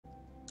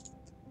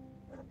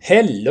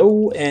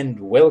Hello and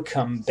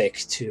welcome back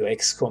to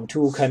XCOM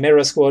 2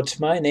 Chimera Squad.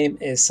 My name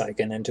is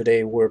Syken and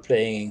today we're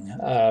playing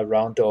a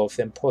round of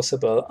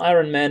Impossible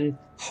Ironman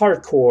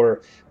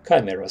Hardcore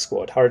Chimera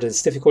Squad.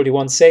 Hardest difficulty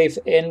 1 save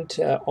and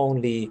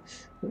only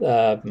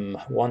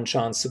one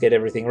chance to get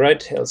everything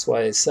right,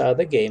 elsewise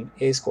the game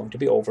is going to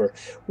be over.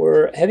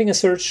 We're having a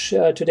search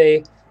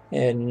today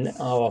in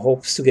our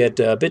hopes to get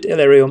a bit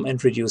Elerium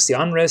and reduce the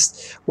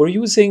unrest. We're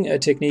using a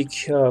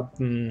technique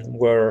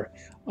where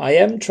I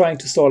am trying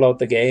to stall out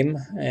the game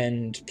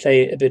and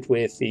play a bit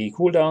with the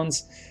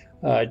cooldowns,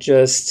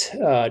 just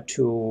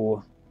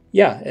to,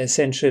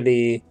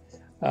 essentially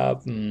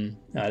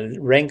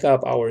rank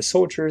up our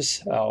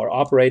soldiers, our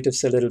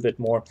operatives a little bit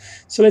more.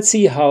 So let's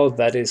see how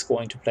that is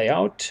going to play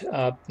out.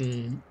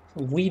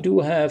 We do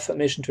have a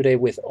mission today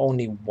with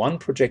only one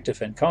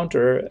projective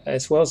encounter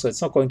as well, so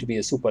it's not going to be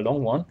a super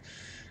long one.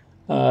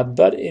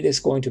 But it is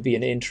going to be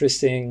an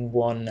interesting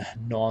one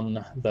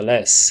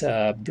nonetheless.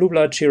 Blue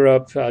Blood, cheer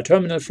up,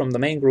 terminal from the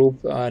main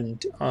group,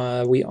 and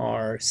we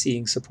are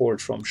seeing support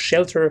from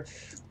Shelter,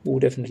 who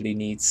definitely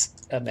needs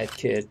a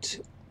medkit.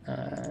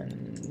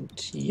 And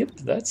yep,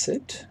 that's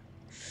it.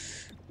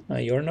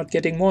 You're not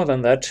getting more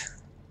than that.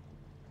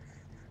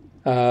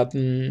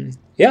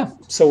 Yeah,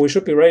 so we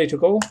should be ready to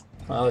go.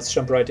 Let's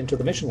jump right into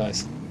the mission,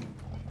 guys.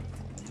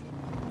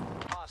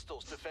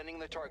 Hostiles defending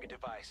the target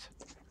device.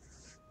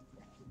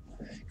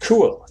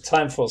 Cool,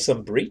 time for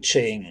some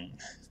breaching.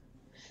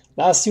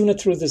 Last unit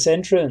through this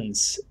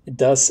entrance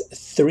does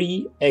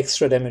 3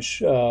 extra damage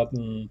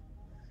during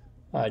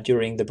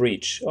the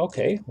breach.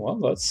 Okay, well,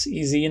 that's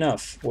easy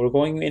enough. We're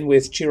going in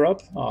with cheer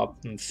up,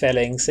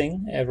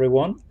 phalanxing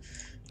everyone.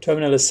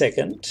 Terminal is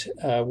second.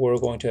 We're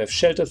going to have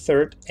Shelter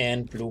third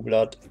and Blue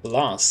Blood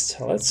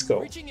last. Let's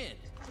go.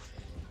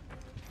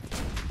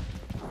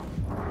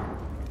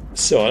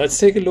 So let's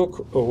take a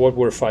look at what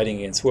we're fighting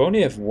against. We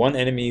only have one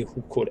enemy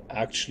who could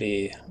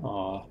actually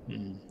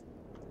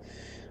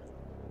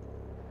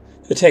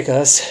attack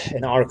us,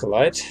 an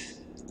Arcalite.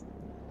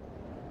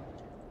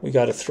 We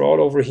got a Thrall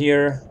over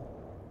here.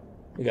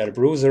 We got a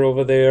Bruiser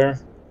over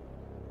there.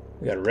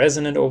 We got a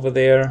Resonant over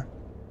there.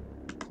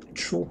 A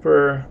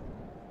Trooper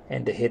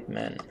and a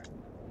Hitman.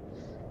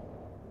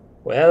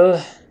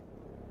 Well,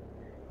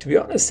 to be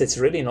honest, it's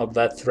really not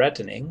that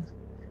threatening.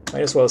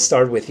 Might as well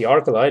start with the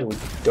Arcalite. We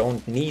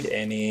don't need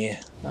any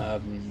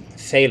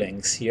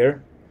phalanx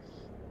here.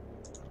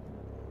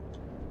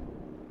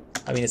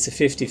 I mean, it's a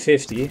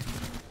 50-50.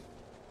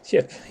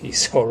 Yep,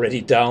 he's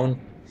already down.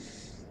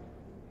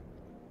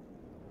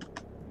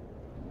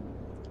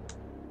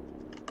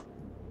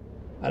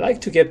 I like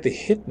to get the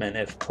Hitman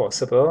if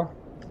possible.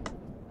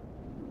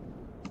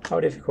 How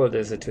difficult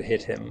is it to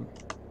hit him?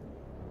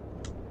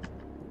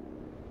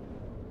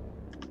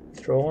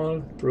 Thrall,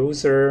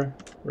 Bruiser,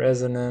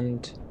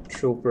 Resonant,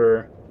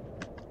 Trooper,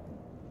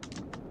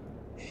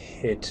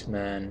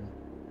 Hitman.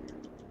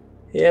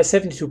 Yeah,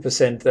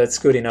 72%, that's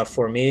good enough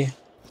for me.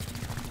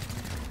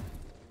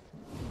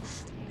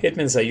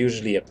 Hitmans are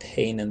usually a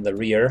pain in the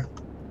rear.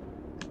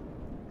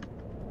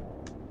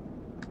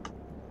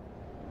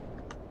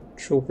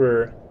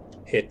 Trooper,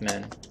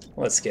 Hitman,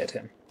 let's get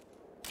him.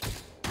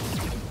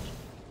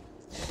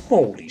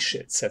 Holy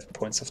shit, 7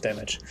 points of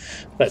damage.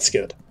 That's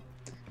good.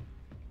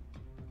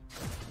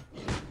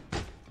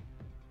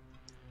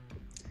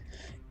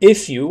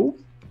 If you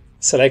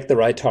select the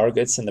right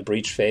targets in the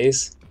breach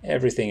phase,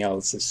 everything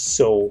else is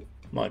so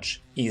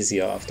much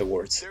easier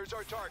afterwards. There's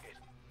our target.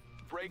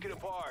 Break it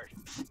apart.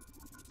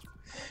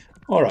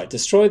 Alright,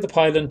 destroy the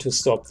pylon to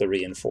stop the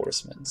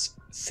reinforcements.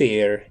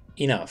 Fair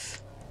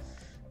enough.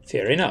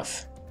 Fair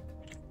enough.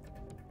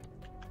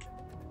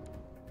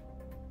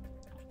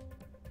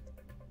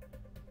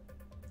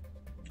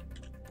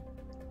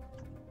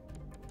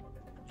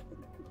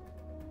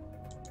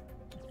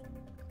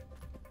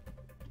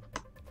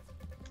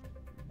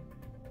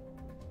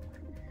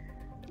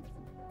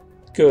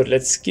 Good,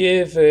 let's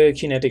give a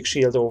kinetic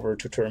shield over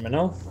to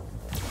Terminal.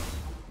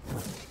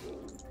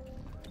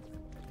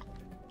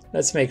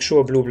 Let's make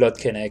sure Blue Blood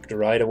can act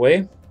right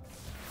away.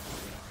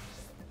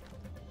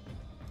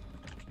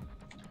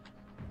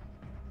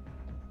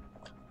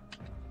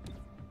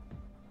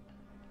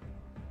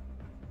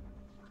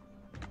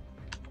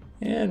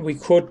 And we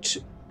could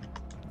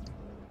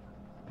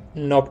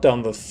knock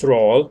down the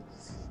Thrall.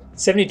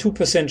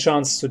 72%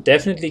 chance to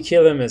definitely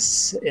kill him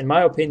is, in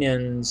my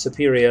opinion,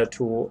 superior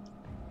to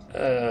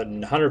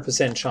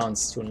 100%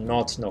 chance to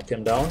not knock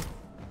him down.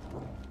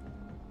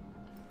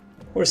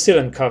 We're still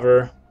in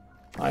cover.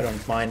 I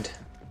don't mind.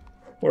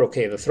 We're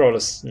okay. The Thrall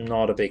is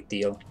not a big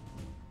deal.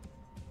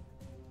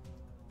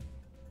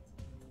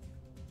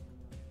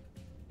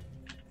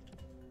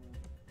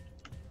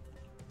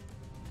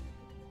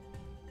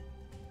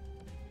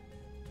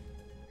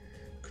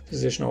 Could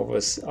position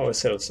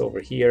ourselves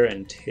over here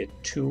and hit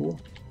 2.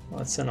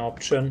 That's an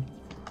option.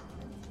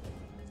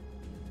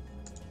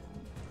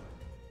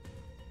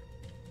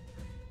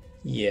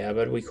 Yeah,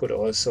 but we could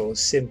also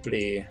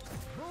simply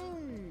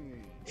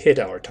hit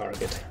our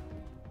target.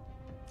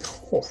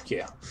 Oh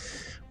yeah,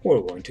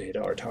 we're going to hit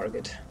our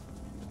target.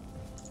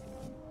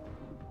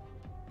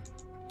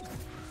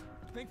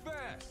 Think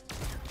fast.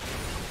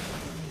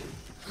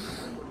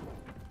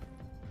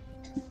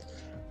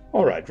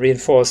 Alright,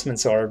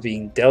 reinforcements are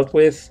being dealt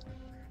with.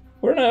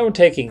 We're now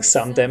taking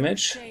some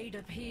damage.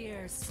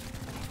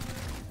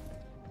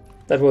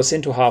 That was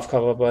into half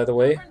cover, by the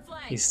way.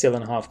 He's still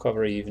in half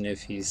cover even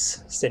if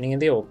he's standing in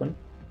the open.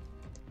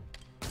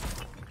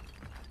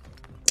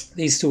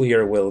 These two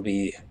here will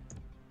be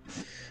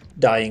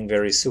dying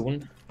very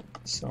soon.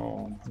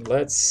 So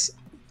let's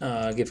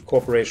give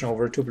cooperation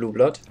over to Blue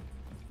Blood.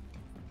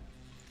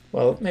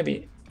 Well,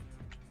 maybe...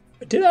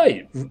 Did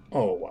I?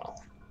 Oh, wow.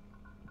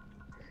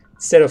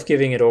 Instead of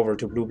giving it over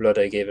to Blue Blood,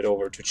 I gave it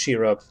over to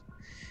Cheer Up.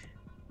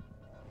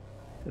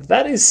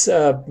 That is,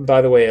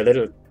 by the way, a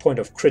little point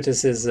of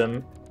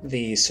criticism.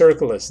 The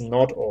circle is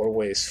not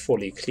always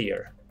fully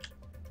clear.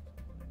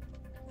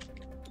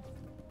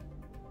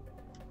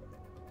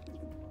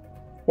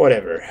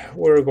 Whatever,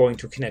 we're going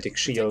to Kinetic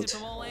Shield.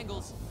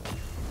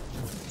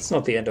 It's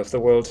not the end of the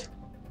world.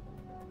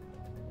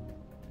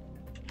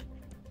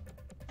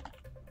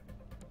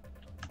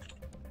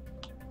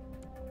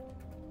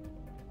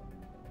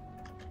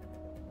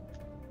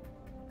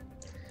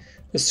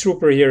 This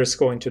trooper here is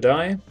going to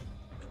die.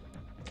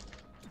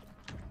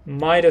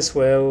 Might as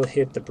well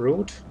hit the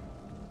brute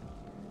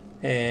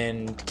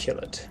and kill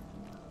it.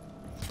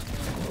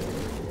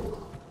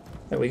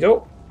 There we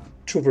go.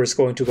 Trooper is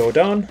going to go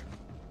down.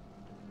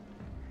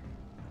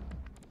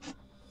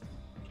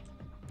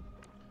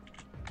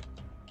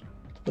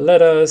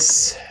 Let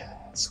us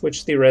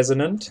switch the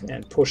resonant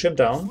and push him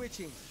down.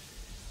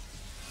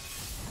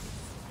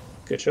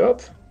 Good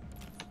job.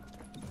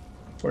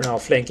 We're now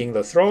flanking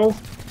the thrall.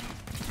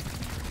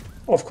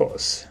 Of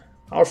course,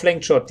 our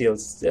flank shot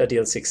deals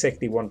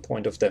exactly 1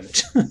 point of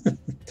damage.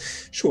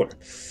 Sure,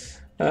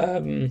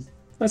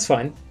 that's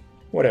fine.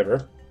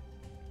 Whatever.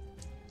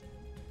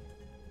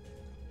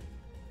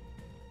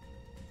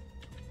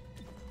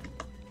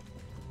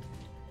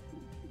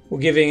 We're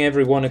giving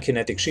everyone a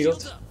kinetic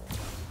shield.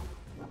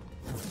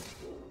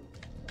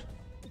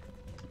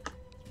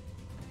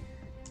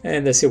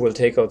 And this here will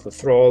take out the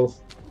thrall.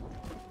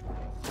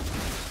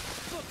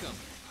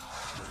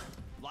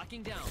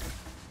 Locking down.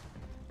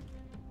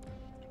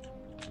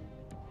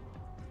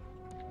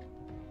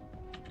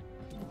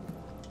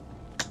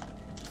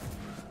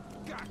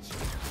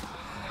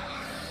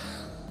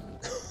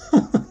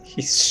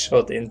 He's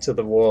shot into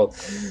the wall.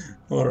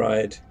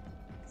 Alright.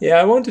 Yeah,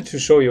 I wanted to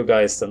show you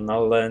guys the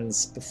null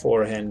lens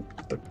beforehand,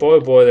 but boy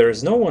oh boy, there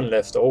is no one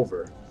left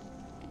over.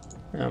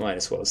 I might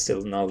as well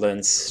still null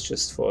lens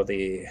just for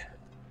the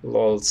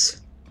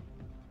lols.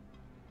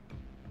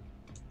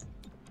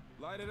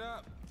 Light it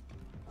up.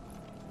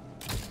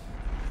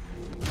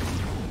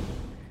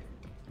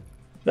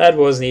 That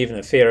wasn't even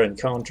a fair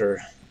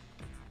encounter.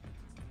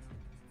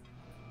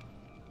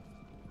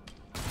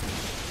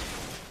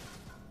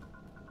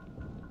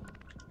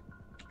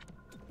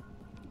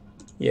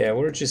 Yeah,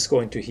 we're just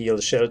going to heal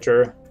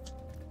Shelter.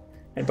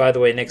 And by the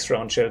way, next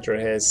round Shelter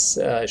has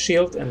a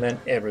shield, and then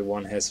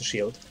everyone has a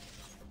shield.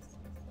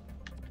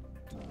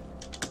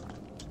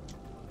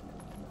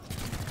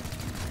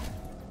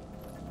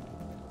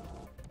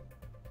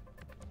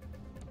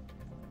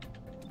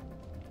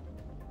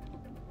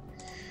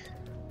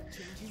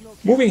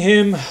 Moving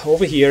him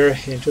over here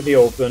into the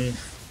open.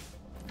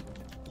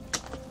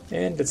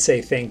 And let's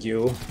say thank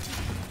you.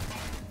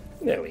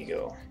 There we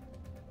go.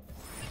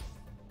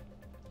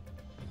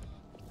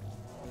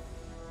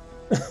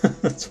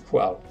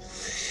 Wow.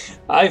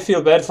 I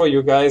feel bad for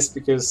you guys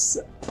because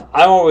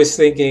I'm always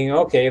thinking,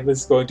 okay,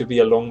 this is going to be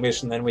a long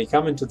mission. Then we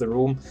come into the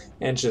room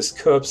and just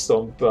curb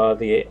stomp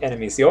the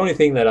enemies. The only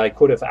thing that I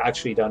could have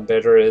actually done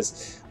better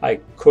is I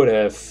could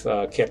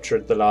have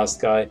captured the last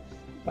guy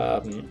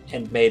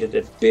and made it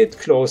a bit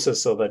closer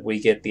so that we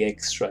get the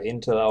extra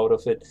intel out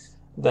of it.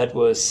 That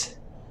was,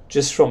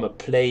 just from a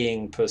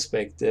playing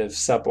perspective,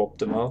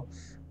 suboptimal.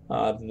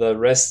 The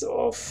rest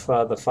of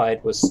the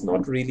fight was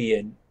not really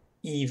an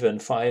even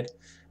fight.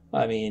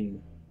 I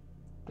mean,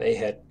 they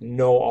had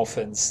no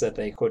offense that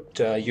they could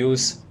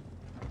use,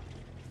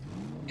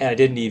 and I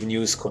didn't even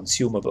use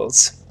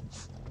consumables.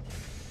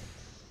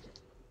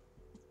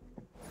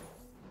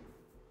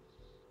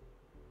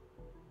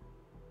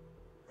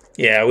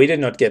 Yeah, we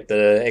did not get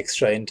the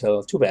extra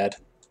intel. Too bad.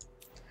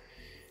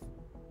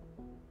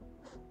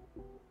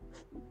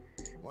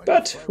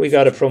 But we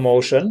got a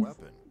promotion.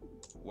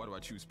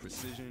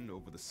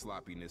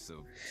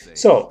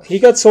 So, he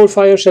got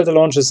Soulfire. Shelter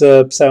launches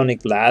a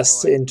psionic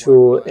blast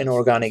into an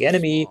organic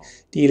enemy,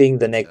 delaying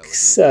the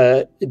next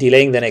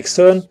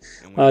turn,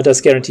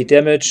 does guaranteed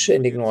damage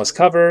and ignores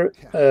cover,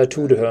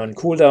 2-turn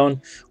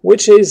cooldown,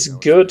 which is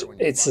good.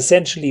 It's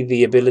essentially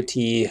the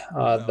ability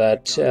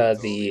that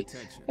the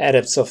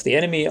adepts of the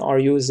enemy are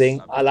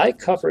using. I like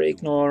cover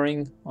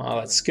ignoring,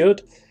 that's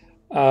good.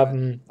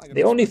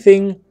 The only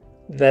thing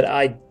that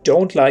I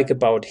don't like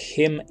about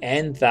him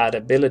and that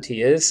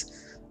ability is,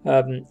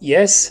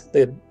 yes,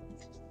 the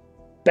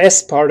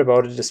best part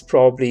about it is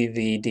probably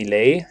the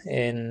delay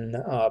in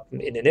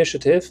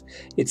initiative.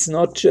 It's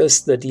not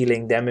just the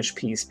dealing damage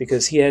piece,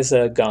 because he has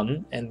a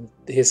gun and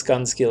his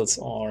gun skills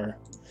are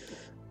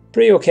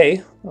pretty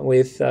okay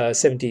with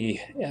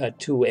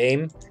 72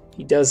 aim.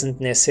 He doesn't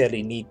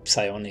necessarily need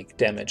psionic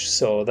damage,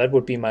 so that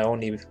would be my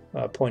only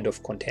point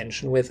of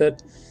contention with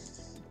it.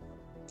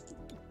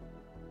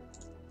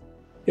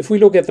 If we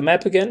look at the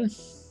map again,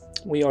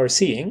 we are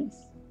seeing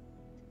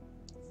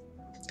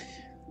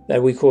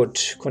that we could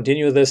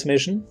continue this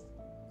mission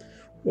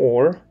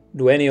or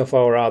do any of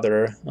our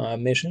other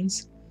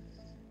missions.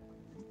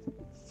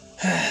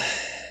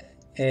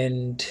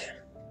 And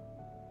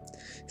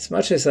as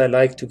much as I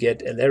like to get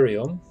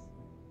Elerium,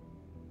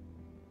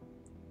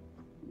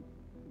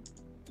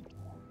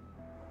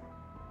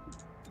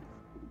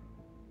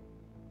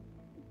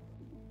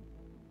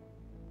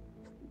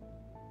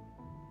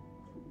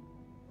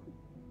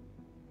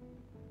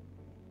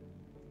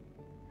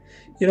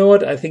 you know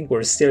what, I think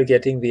we're still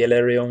getting the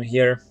Elerium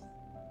here.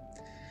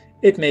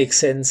 It makes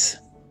sense.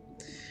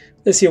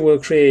 This here will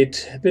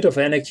create a bit of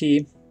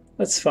anarchy.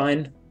 That's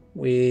fine.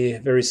 We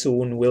very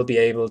soon will be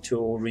able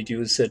to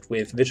reduce it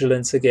with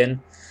vigilance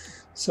again.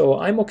 So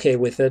I'm okay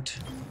with it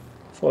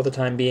for the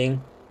time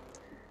being.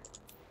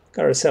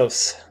 Got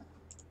ourselves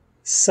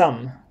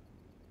some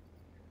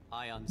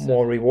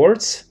more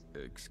rewards.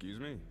 Excuse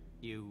me?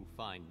 You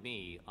find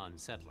me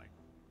unsettling.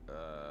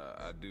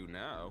 I do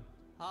now.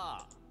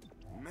 Ah.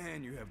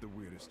 Man, you have the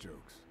weirdest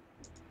jokes.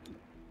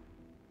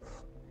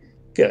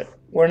 Good.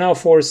 We're now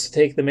forced to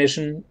take the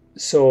mission,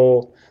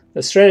 so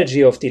the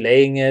strategy of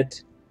delaying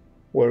it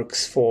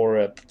works for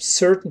a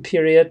certain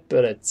period,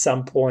 but at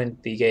some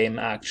point the game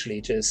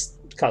actually just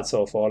cuts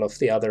off all of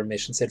the other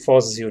missions. It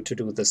forces you to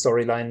do the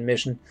storyline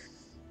mission.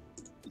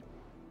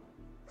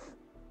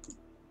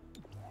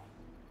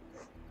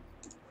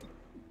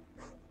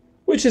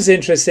 Which is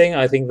interesting.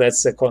 I think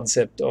that's the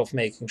concept of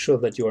making sure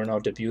that you are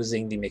not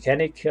abusing the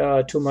mechanic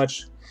too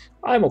much.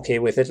 I'm okay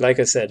with it. Like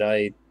I said,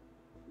 I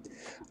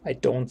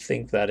don't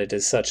think that it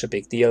is such a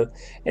big deal.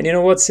 And you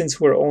know what?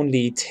 Since we're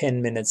only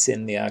 10 minutes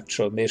in the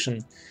actual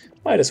mission,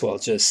 might as well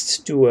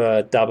just do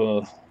a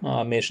double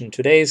mission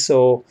today.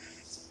 So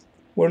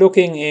we're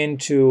looking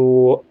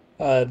into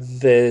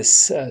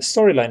this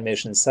storyline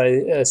mission,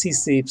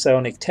 Seize the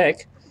Psionic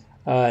Tech.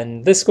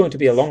 And this is going to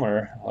be a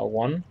longer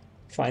one,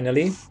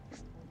 finally.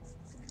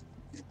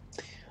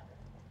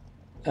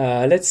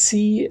 Let's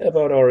see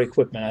about our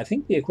equipment. I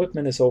think the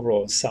equipment is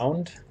overall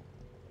sound.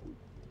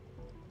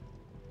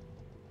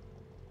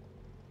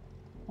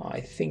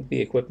 I think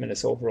the equipment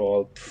is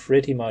overall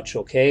pretty much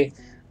okay.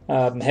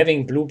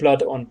 Having blue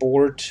blood on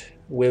board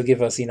will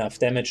give us enough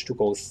damage to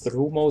go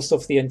through most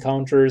of the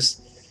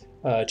encounters.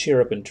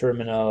 Cheer up and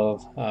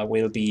terminal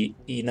will be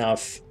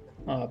enough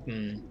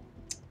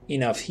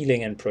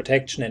healing and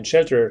protection, and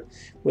shelter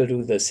will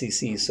do the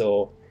CC,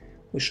 so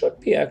we should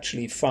be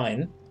actually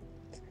fine.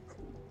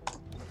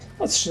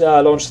 Let's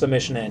launch the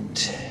mission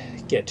and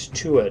get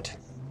to it.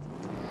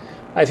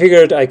 I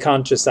figured I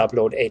can't just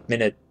upload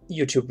 8-minute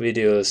YouTube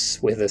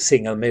videos with a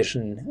single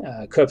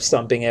mission, curb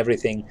stomping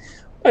everything.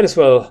 Might as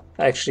well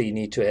actually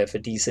need to have a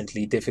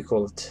decently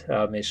difficult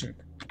mission.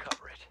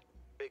 Cover it.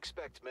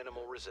 Expect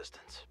minimal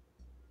resistance.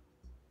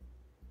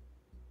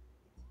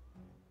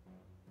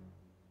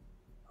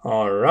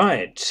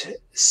 Alright,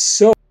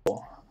 so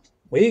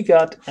we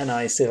got a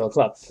nice little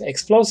club.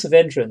 Explosive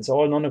entrance.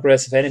 All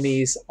non-aggressive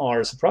enemies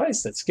are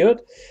surprised. That's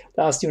good.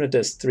 Last unit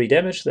does 3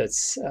 damage.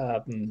 That's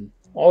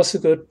also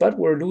good, but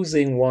we're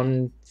losing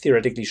one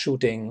theoretically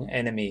shooting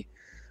enemy.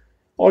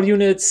 All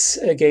units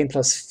gain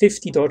plus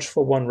 50 dodge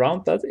for 1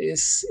 round. That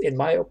is, in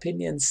my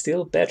opinion,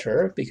 still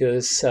better,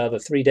 because the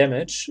 3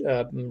 damage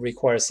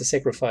requires the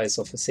sacrifice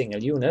of a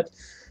single unit,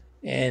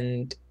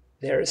 and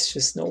there is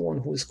just no one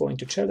who's going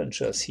to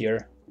challenge us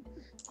here.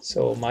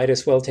 So might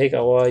as well take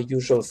our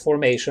usual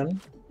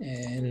formation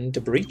and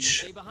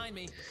breach.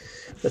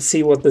 Let's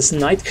see what this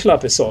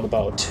nightclub is all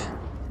about.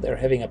 They're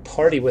having a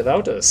party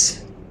without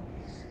us.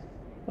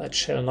 That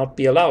shall not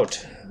be allowed.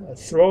 A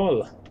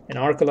thrall, an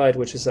arcalite,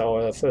 which is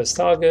our first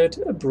target,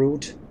 a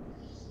brute,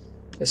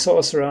 a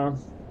sorcerer,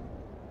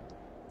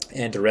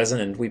 and a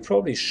resonant. We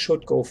probably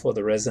should go for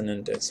the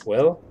resonant as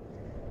well,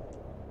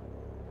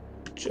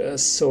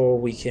 just so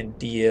we can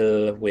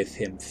deal with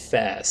him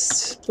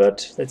fast.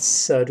 But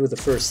let's do the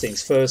first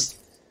things first.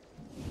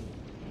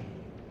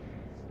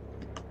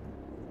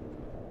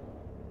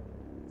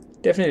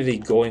 Definitely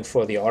going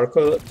for the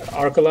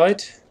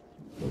arcalite,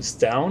 who's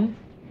down.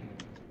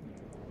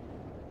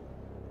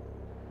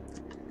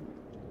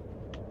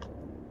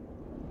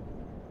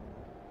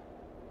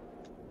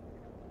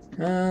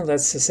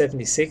 That's a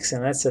 76,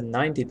 and that's a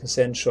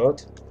 90%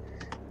 shot.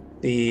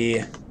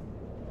 The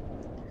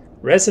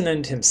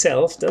Resonant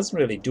himself doesn't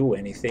really do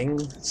anything,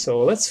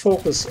 so let's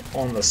focus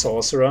on the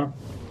sorcerer.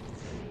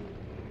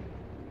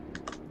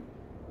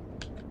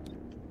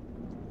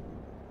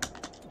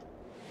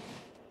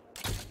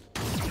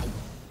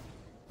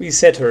 We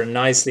set her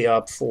nicely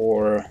up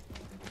for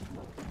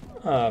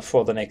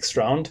the next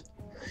round.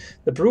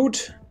 The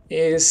brute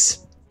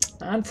is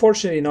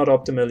unfortunately not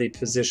optimally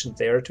positioned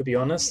there, to be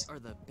honest. Are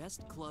the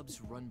best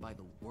clubs run by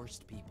the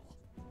worst people?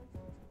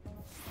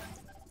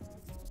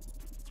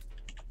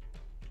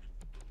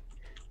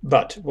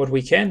 But what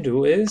we can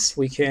do is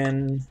we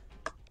can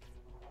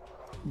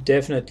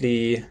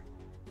definitely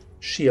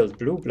shield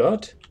blue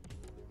blood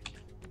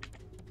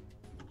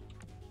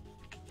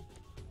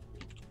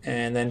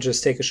and then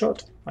just take a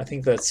shot. I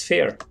think that's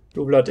fair.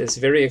 Blue blood is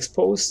very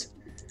exposed.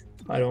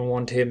 I don't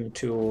want him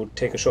to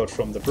take a shot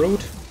from the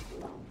brood.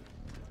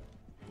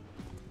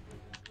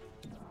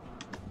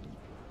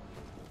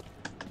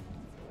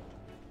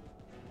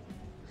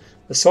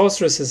 The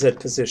sorceress is at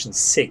position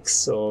 6,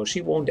 so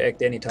she won't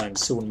act anytime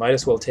soon. Might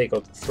as well take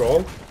out the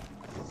thrall,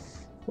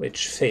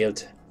 which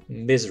failed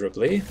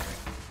miserably.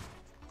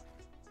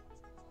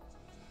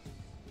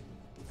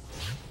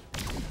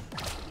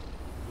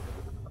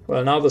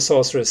 Well, now the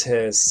sorceress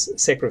has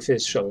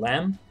sacrificial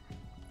lamb.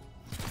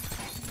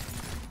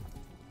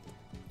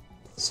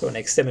 So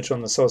next damage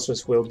on the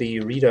sorceress will be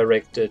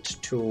redirected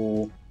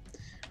to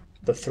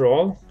the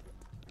thrall.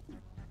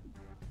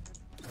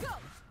 Go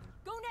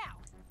now.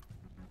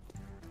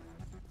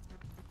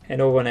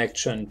 And over an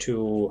action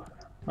to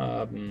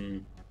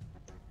blue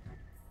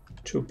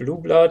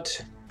blood.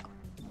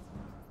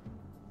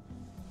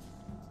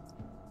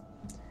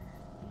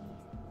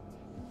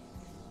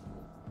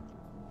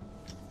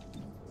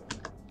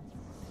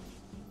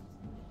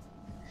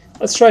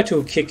 Let's try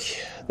to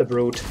kick the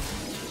brood.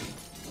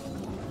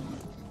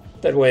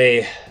 That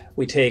way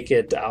we take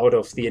it out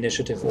of the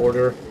initiative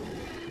order.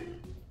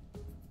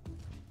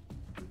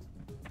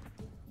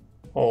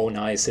 Oh,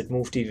 nice. It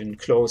moved even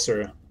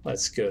closer.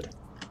 That's good.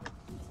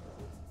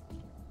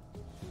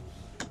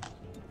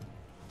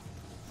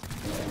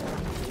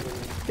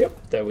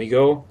 Yep, there we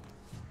go.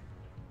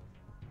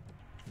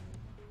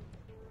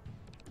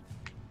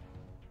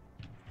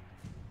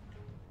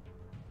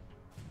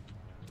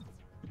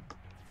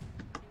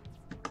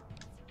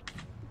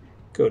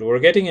 Good, we're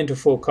getting into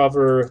full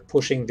cover,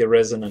 pushing the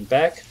resonant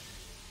back.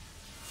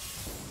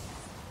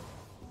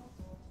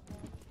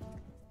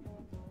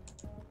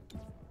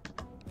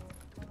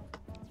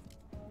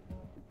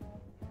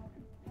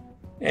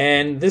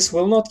 And this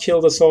will not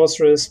kill the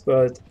sorceress,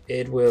 but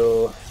it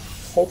will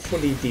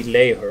hopefully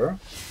delay her.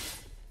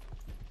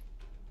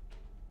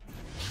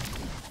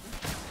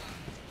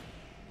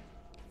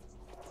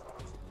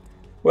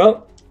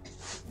 Well,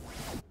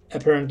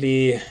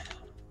 apparently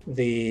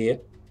the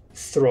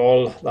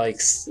thrall-like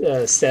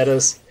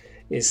status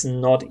is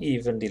not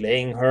even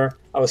delaying her.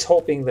 I was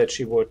hoping that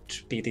she would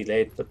be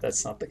delayed, but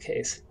that's not the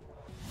case.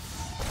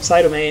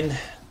 Cydomain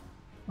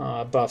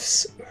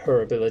buffs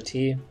her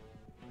ability.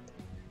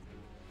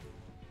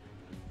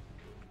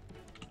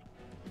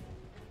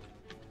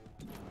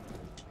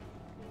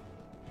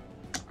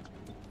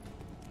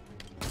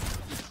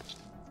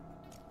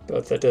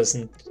 But that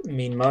doesn't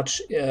mean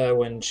much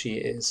when she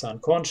is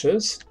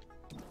unconscious.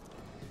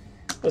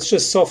 Let's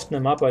just soften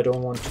him up. I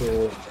don't want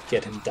to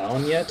get him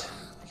down yet,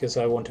 because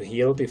I want to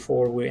heal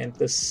before we end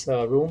this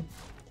room.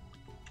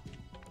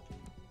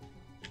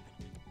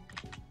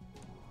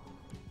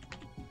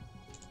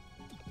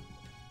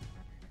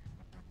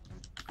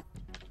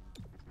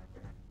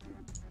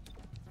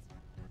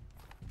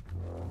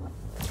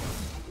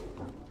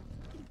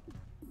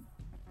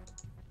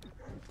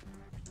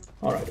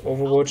 Alright,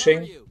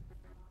 overwatching.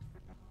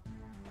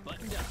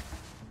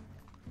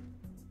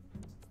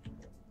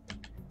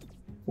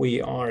 We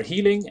are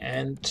healing,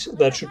 and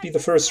that should be the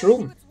first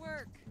room.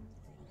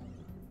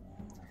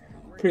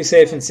 Pretty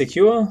safe and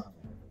secure.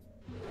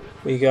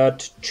 We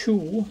got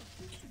 2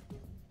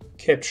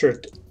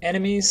 captured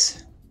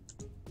enemies.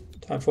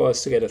 Time for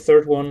us to get a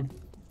third one.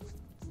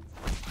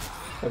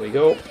 There we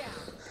go.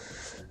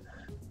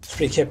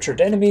 3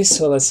 captured enemies,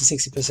 so that's a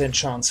 60%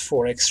 chance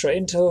for extra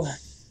intel.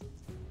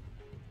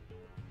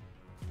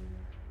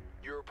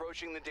 You're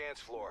approaching the dance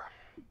floor.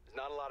 There's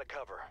not a lot of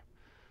cover,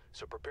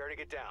 so prepare to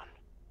get down.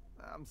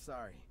 I'm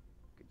sorry.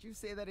 Could you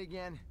say that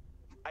again?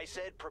 I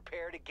said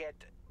prepare to get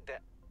down.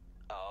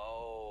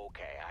 Oh,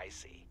 okay, I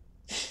see.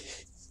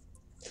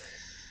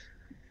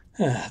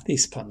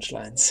 These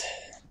punchlines.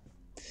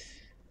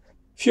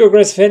 Few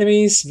aggressive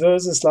enemies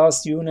versus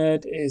last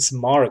unit is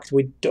marked.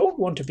 We don't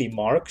want to be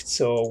marked,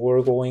 so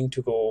we're going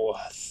to go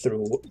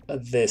through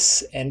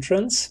this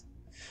entrance.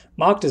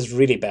 Marked is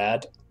really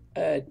bad.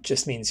 It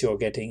just means you're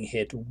getting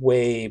hit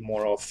way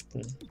more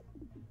often.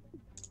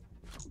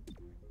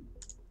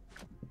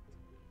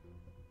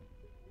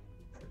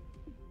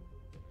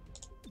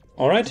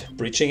 Alright,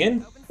 breaching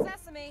in. Open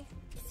sesame.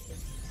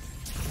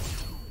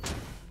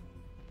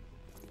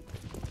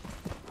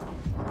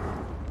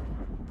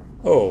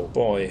 Oh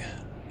boy,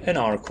 an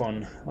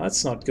Archon.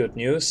 That's not good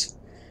news.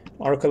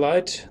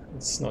 Arcalite,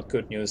 it's not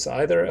good news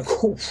either.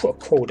 Oh,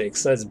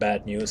 Codex, that's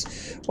bad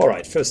news.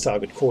 Alright, first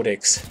target,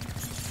 Codex.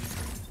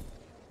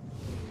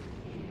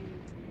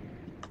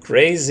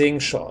 Grazing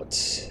shot.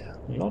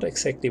 Not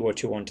exactly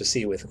what you want to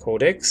see with a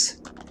Codex.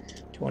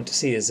 What you want to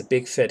see is a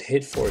big fat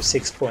hit for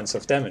 6 points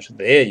of damage.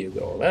 There you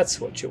go, that's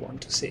what you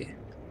want to see.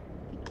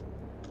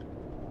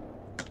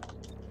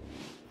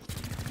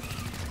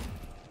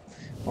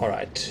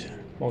 Alright,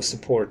 most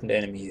important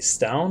enemy is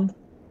down.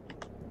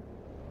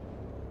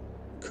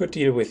 Could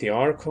deal with the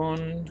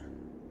Archon.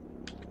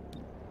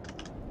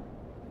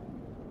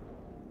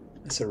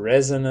 It's a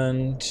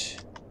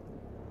resonant.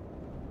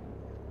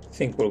 I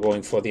think we're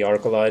going for the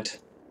Arcolite.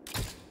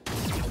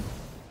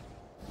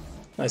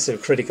 Nice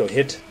little critical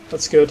hit.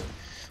 That's good.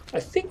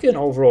 I think an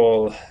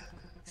overall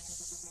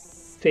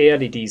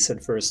fairly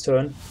decent first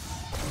turn.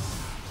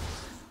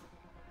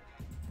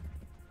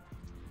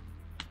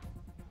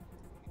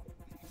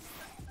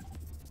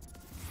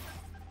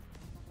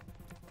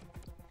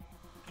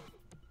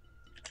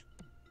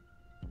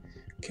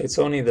 Okay, it's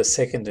only the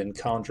second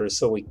encounter,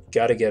 so we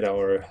gotta get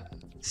our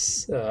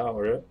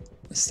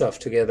stuff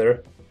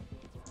together.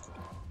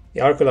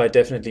 The Arcolite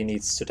definitely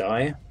needs to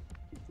die.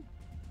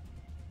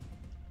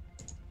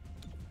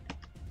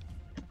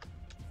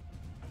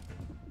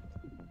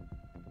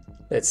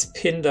 Let's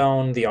pin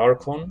down the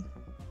Archon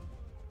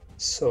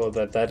so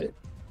that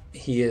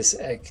he is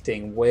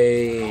acting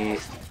way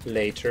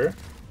later.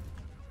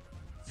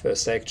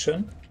 First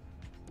action.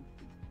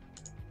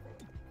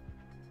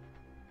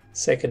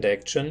 Second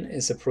action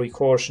is a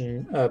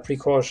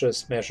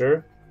precautious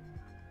measure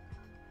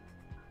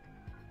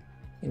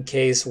in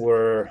case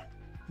we're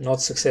not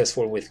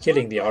successful with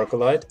killing the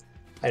Arcolite.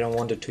 I don't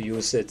want it to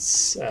use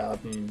its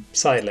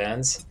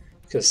silence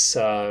because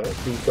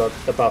we got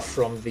the buff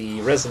from the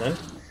Resonant,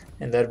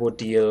 and that would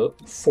deal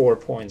 4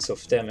 points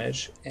of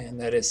damage, and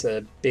that is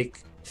a big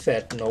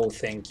fat no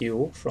thank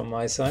you from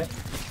my side.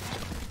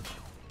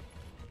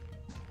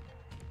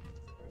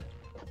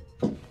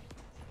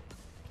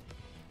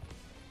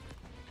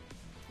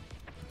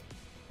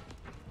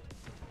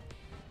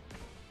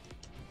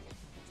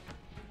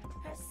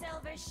 Her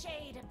silver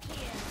shade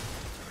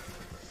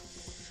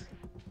appears.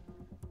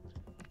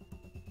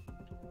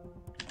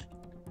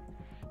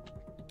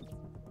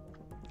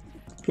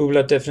 Blue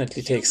Blood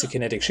definitely takes the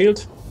kinetic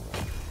shield.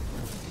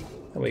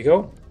 There we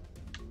go.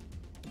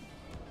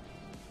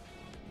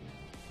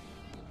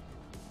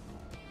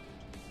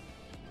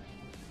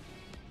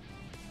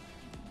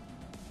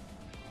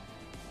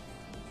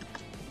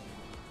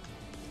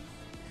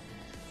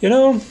 You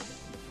know,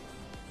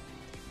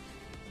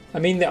 I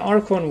mean, the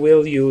Archon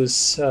will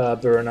use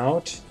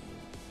Burnout.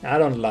 I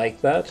don't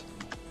like that.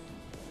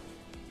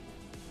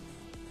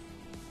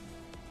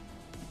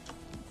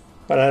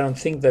 But I don't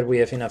think that we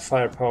have enough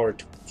firepower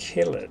to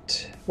kill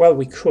it. Well,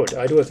 we could.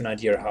 I do have an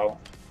idea how.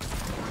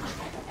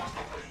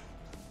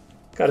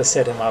 Gotta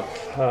set him up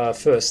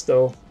first,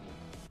 though.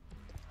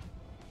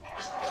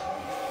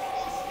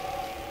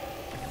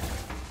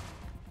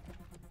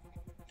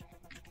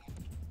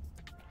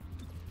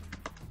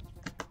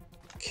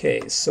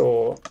 Okay,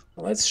 so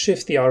let's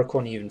shift the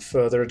Archon even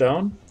further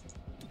down.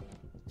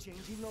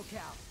 Changing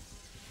locale.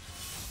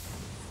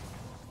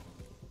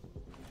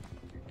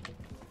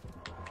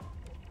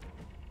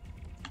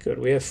 Good,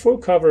 we have full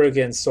cover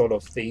against all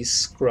of these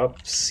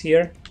scrubs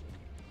here.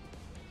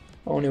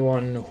 Only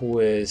one who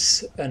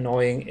is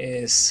annoying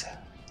is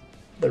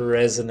the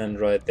Resonant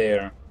right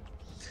there.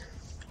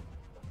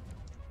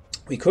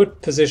 We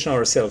could position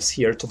ourselves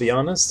here, to be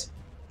honest.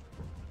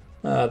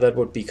 That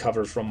would be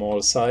covered from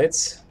all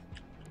sides.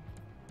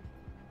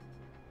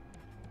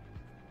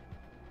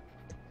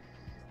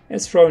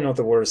 It's probably not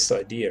the worst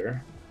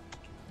idea.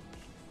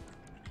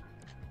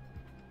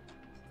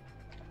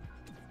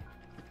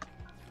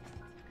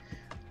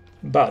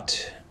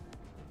 But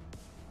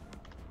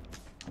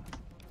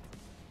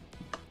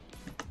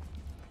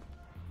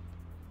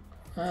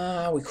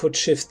we could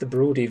shift the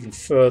Brood even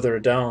further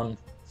down.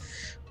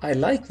 I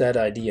like that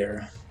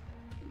idea.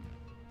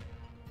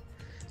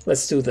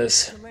 Let's do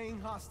this.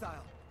 Delaying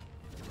hostile.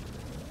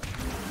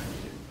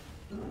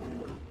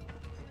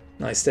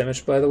 Nice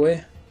damage, by the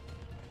way.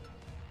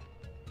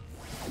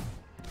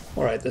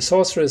 Alright, the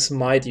Sorceress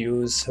might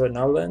use her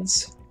Null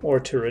Lens or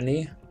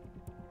Tyranny.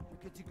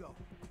 Good to go.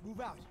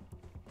 Move out.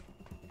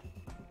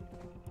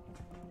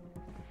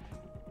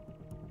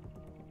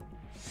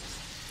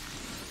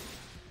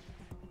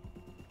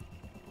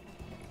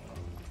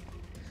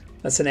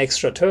 That's an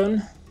extra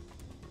turn.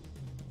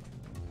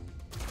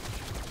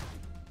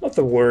 Not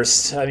the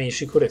worst. I mean,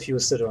 she could have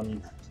used it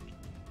on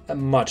a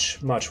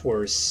much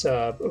worse,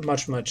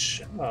 much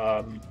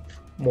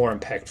more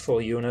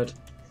impactful unit.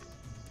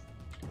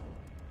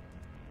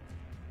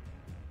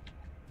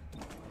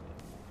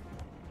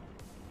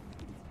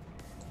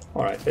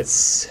 Alright,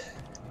 let's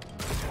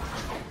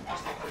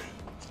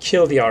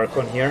kill the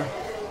Archon here.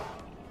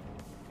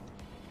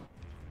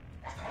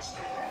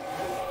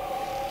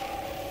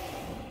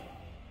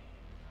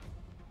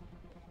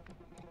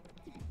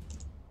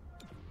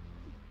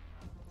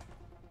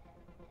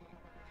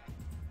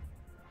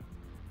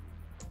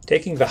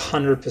 Taking the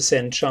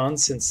 100%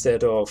 chance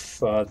instead of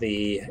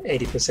the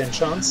 80%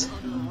 chance.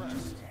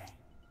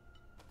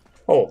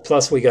 Oh,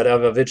 plus we got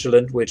Ever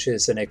Vigilant, which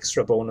is an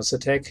extra bonus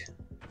attack.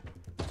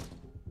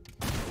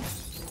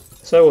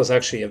 So it was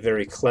actually a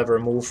very clever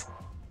move.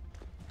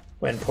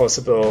 When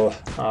possible,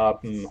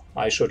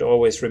 I should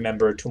always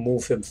remember to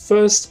move him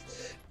first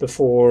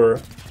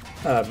before,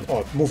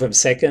 or move him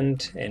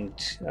second and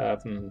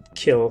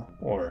kill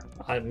or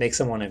make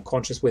someone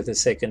unconscious with a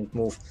second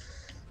move.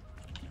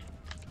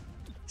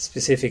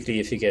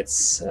 Specifically if he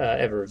gets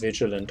Ever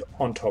Vigilant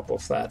on top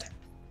of that.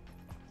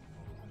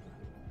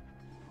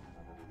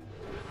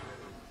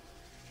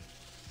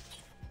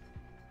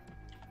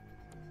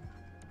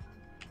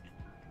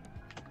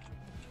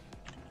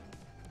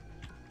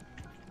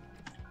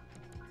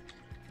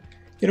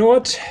 You know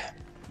what?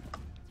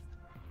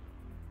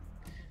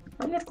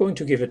 I'm not going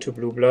to give it to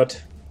Blue Blood.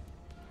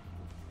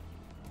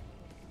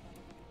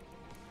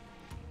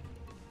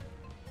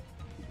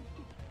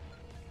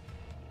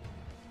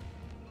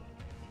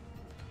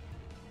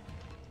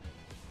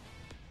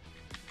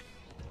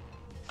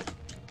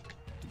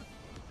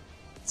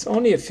 It's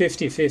only a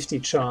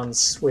 50-50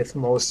 chance with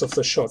most of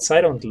the shots.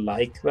 I don't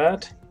like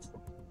that.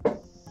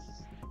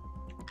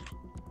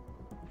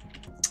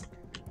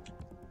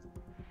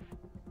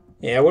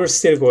 Yeah, we're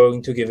still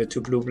going to give it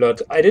to Blue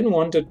Blood. I didn't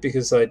want it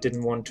because I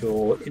didn't want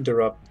to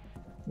interrupt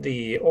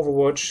the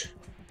Overwatch.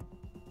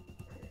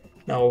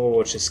 Now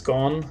Overwatch is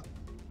gone.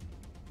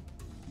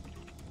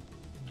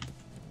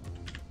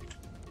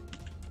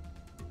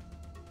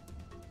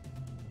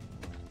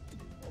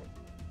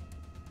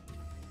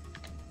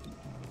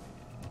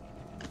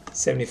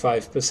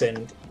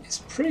 %75% is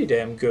pretty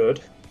damn good.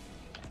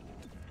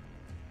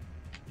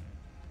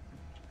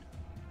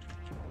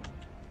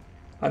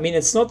 I mean,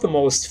 it's not the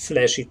most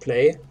flashy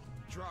play,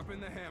 Drop in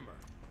the hammer.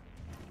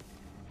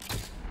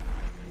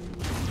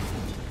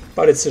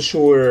 but it's a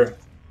sure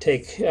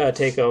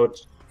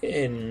takeout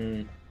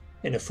in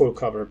a full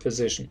cover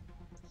position.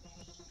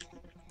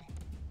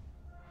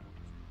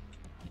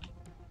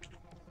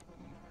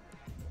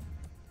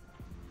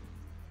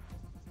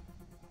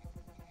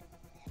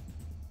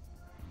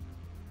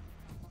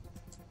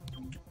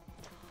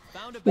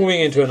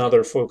 Moving into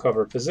another full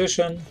cover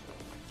position.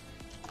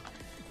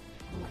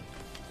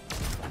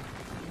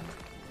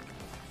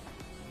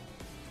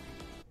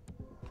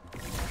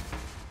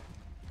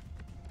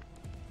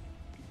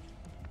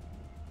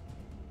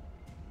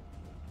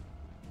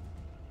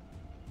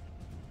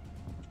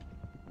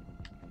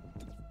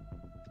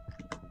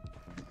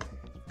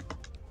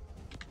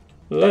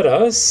 Let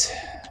us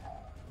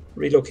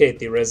relocate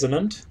the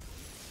Resonant,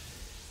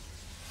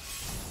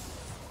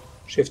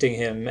 shifting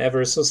him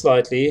ever so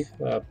slightly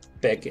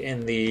back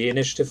in the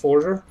initiative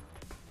order,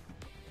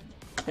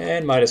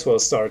 and might as well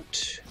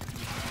start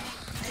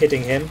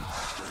hitting him.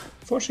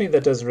 Fortunately,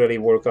 that doesn't really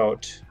work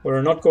out.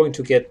 We're not going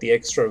to get the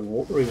extra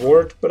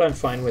reward, but I'm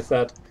fine with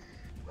that.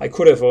 I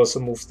could have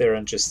also moved there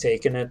and just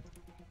taken it.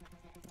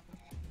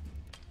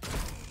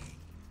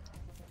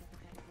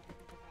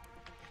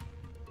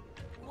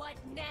 What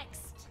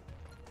next?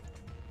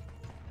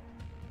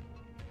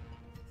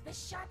 The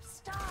sharp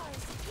stars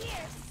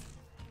pierce.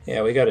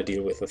 Yeah, we gotta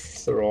deal with a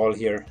thrall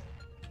here.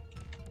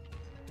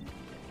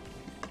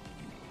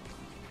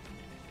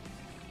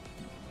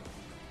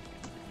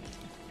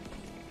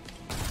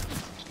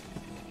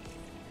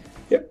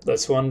 Yep,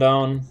 that's one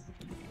down.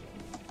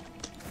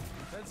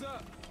 Heads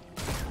up.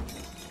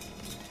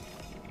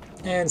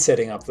 And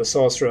setting up the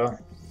Sorcerer.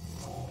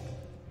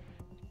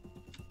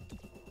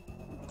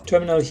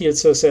 Terminal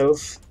heals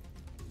herself.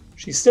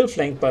 She's still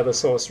flanked by the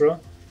Sorcerer.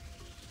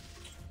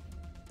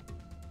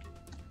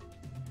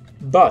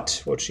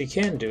 But what she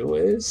can do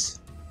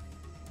is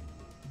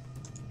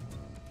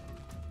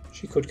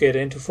she could get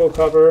into full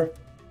cover,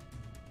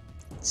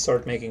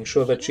 start making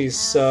sure that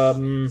she's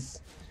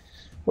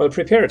well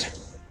prepared.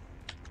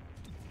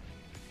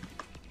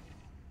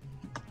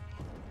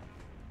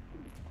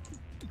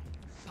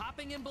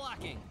 Popping and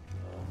blocking.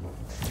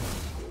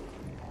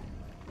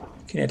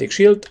 Kinetic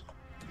shield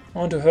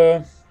onto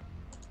her.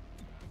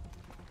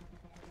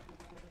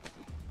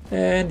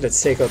 And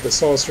let's take out the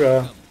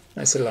Sorcerer.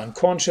 Nice little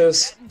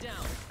unconscious. Batten down.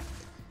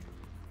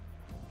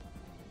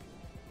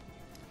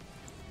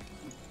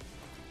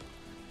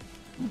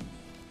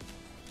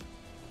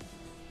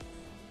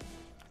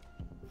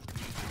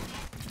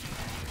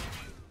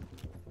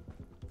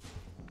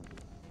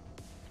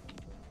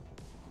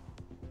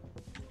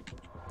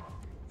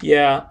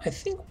 Yeah, I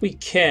think we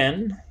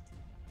can.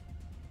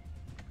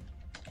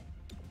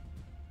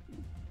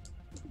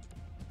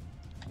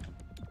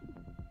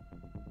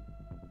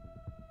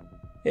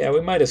 Yeah,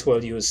 we might as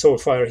well use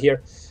Soulfire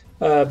here.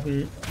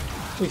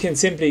 We can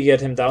simply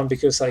get him down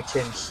because I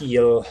can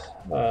heal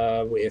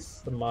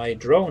with my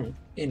drone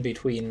in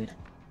between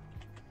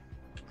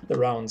the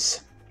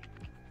rounds.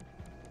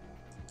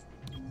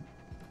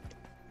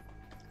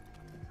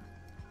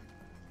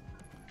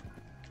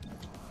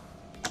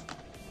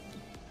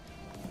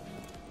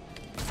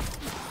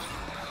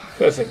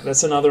 Perfect,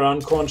 that's another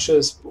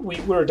unconscious.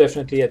 We're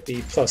definitely at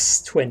the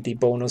plus 20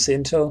 bonus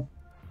intel.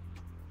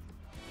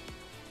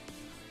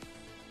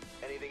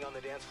 Anything on the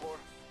dance floor?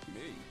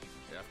 Me,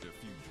 after a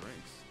few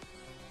drinks.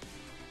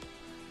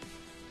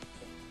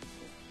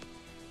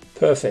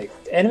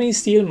 Perfect. Enemy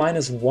steal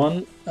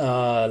 -1,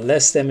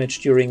 less damage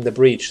during the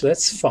breach.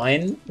 That's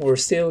fine. We're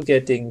still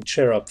getting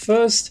chair up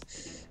first.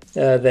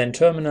 Then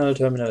Terminal.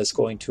 Terminal is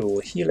going to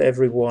heal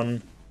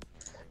everyone.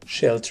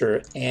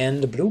 Shelter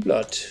and Blue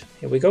Blood.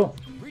 Here we go.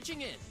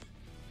 Reaching in.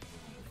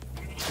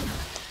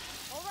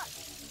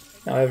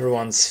 Now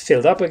everyone's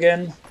filled up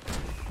again.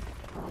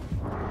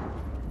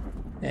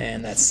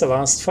 And that's the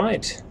last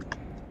fight.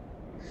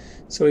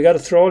 So we got a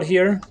Thrall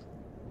here.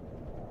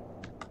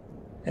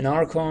 An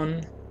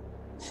Archon.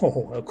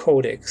 Oh, a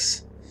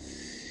Codex.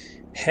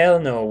 Hell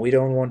no, we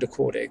don't want a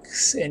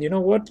Codex. And you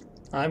know what?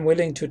 I'm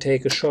willing to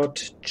take a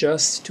shot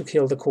just to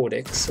kill the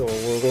Codex, so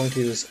we're going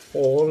to use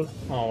all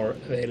our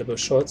available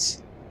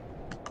shots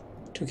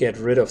to get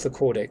rid of the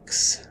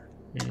Codex,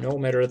 no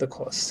matter the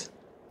cost.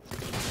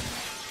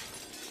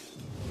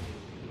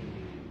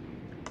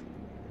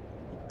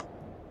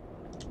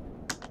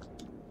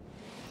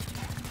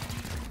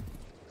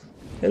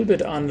 A little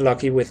bit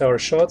unlucky with our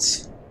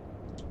shots,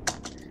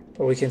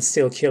 but we can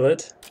still kill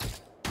it.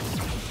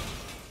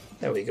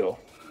 There we go.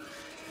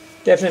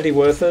 Definitely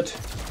worth it.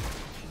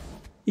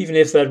 Even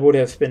if that would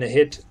have been a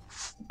hit,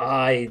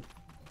 I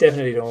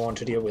definitely don't want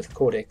to deal with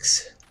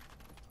Codex.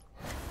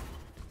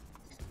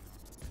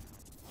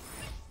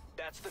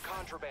 That's the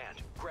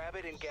contraband. Grab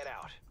it and get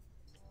out.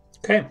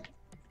 Okay.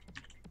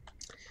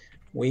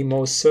 We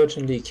most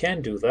certainly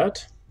can do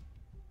that.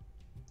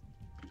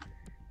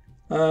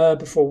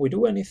 Before we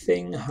do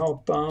anything,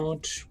 how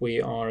about we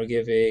are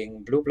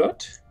giving Blue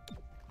Blood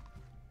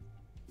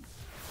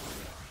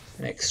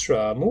an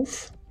extra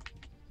move.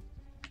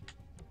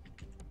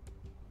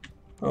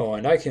 Oh,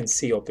 and I can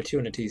see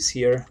opportunities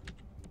here.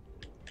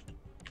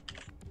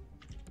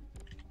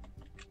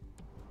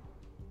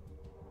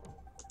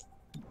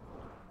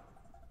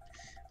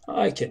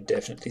 I can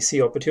definitely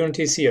see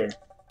opportunities here.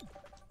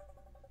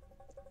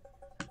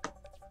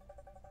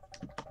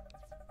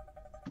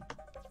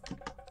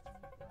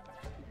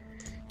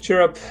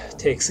 Chirrup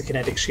takes a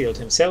kinetic shield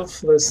himself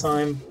this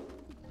time.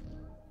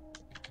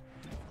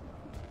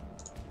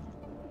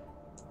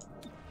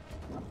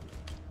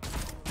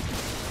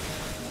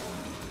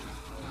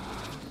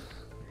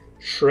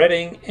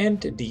 Shredding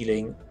and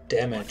dealing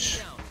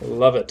damage.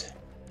 Love it.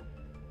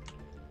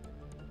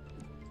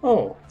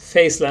 Oh,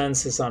 Phase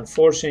Lance is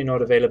unfortunately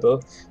not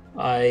available.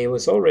 I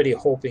was already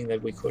hoping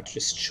that we could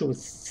just shoot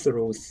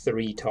through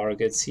 3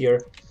 targets here.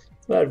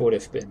 That would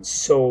have been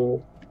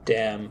so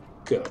damn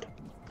good.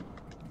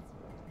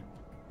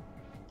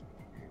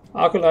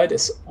 Arcolite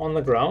is on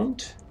the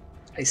ground.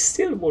 I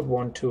still would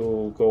want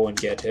to go and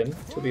get him,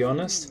 to be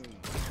honest.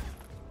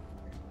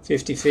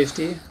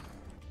 50-50.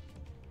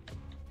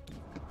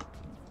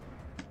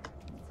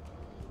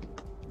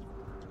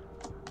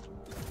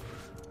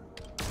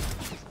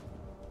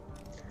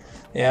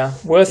 Yeah,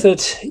 worth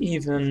it,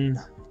 even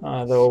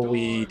though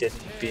we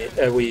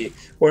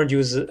weren't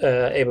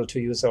able to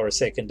use our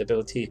second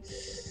ability.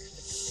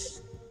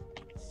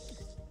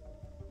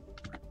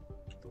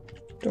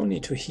 Don't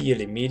need to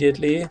heal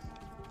immediately.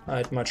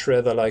 I'd much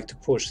rather like to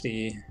push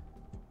the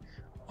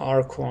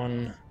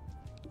Archon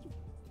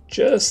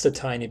just a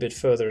tiny bit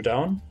further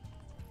down.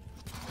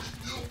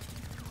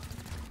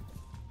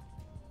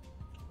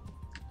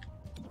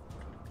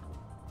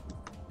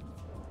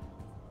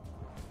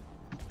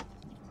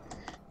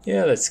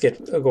 Yeah, let's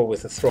go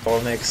with the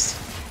Thrall next.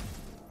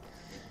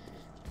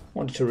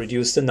 Wanted to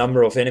reduce the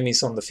number of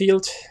enemies on the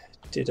field.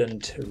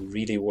 Didn't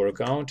really work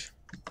out.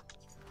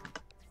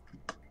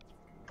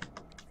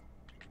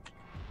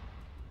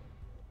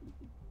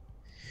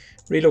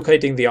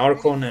 Relocating the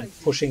Archon and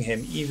pushing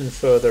him even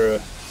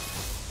further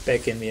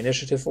back in the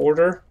initiative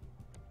order.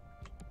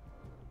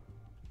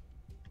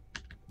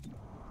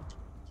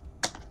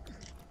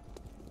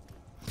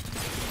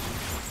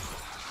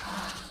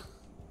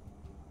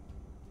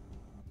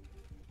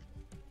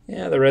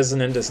 Yeah, the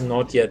Resonant is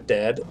not yet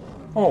dead.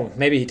 Oh,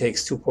 maybe he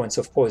takes 2 points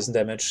of poison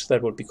damage.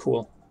 That would be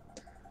cool.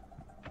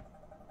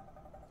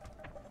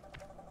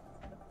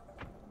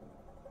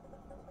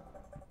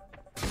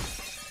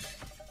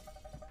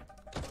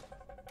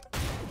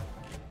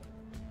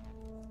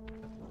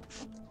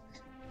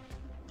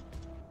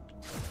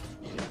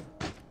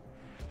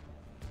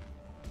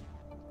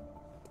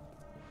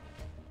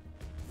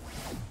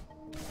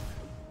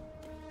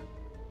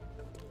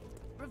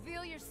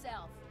 Reveal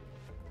yourself.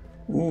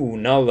 Ooh,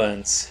 Null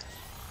Lance.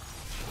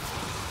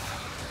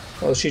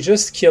 Well, she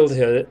just killed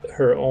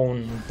her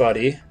own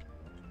buddy.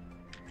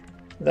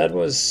 That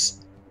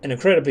was an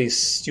incredibly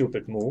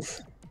stupid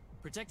move.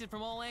 Protected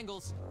from all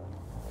angles.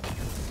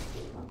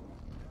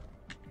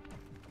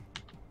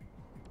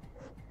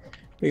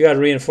 We got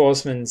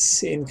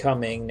reinforcements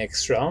incoming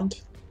next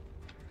round.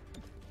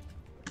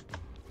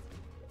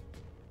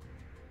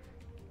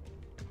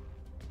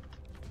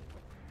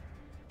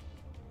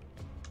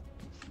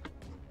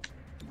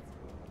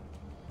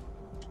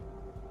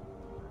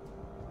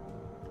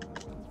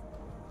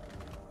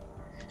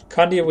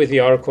 Can't deal with the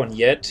Archon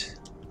yet,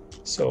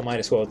 so might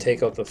as well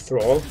take out the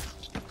Thrall.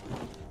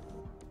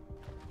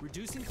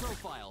 Reducing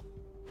profile.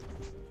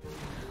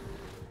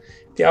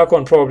 The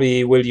Archon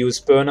probably will use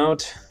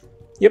Burnout.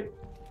 Yep.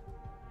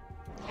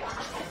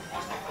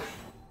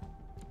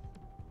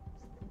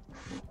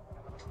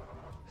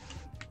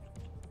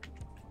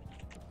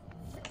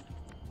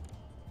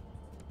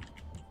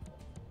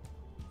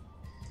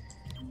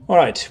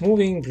 Alright,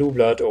 moving Blue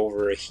Blood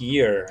over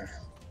here.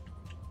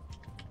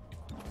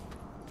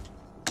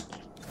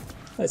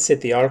 Let's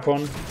hit the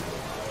Archon.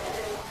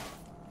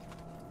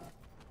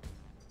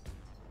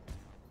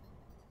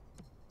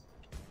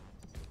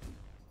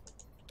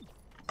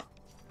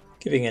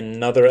 Giving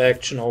another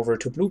action over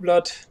to Blue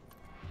Blood.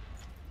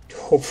 To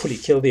hopefully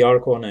kill the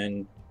Archon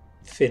and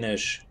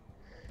finish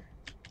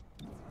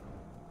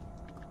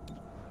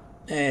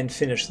and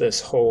finish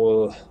this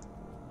whole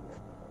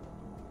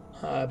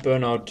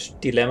burnout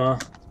dilemma.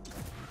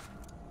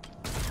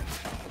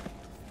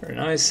 Very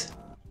nice.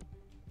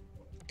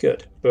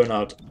 Good.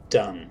 Burnout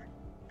done.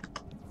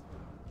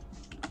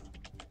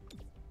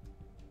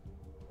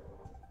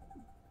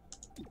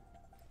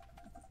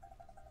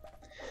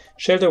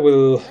 Shelter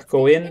will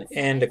go in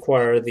and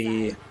acquire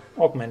the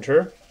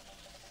augmenter.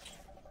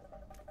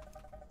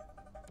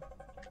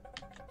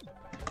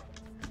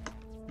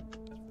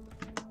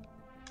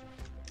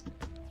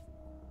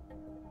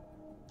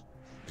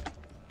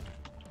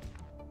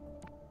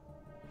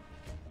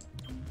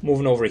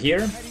 Moving over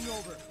here. Heading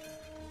over.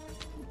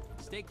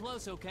 Stay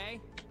close, okay?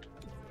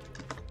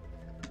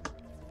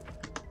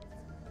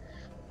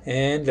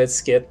 And let's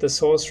get the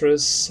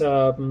sorceress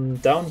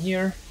down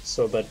here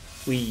so that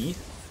we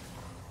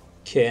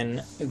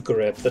can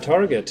grab the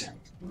target.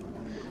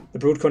 The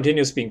brute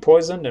continues being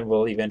poisoned and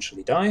will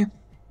eventually die.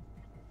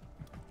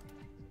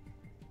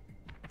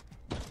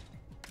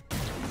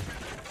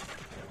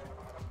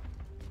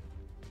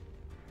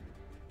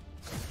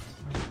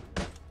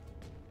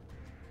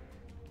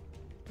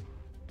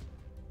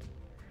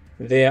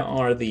 There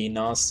are the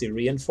nasty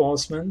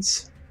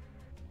reinforcements,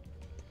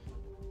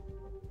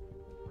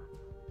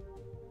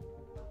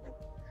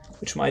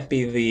 which might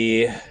be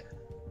the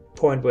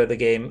point where the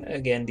game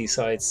again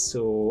decides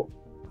to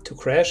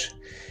crash.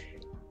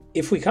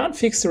 If we can't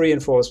fix the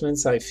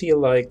reinforcements, I feel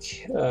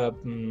like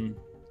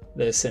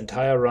this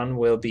entire run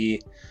will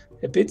be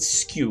a bit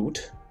skewed,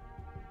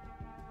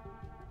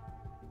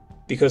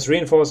 because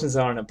reinforcements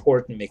are an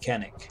important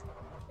mechanic.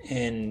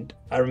 And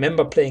I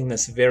remember playing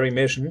this very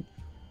mission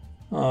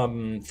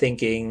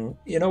thinking,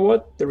 you know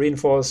what, the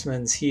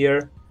reinforcements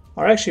here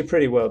are actually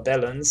pretty well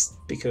balanced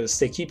because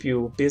they keep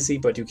you busy,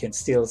 but you can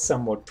still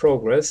somewhat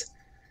progress.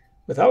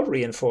 Without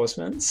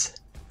reinforcements,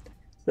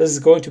 this is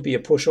going to be a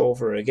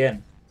pushover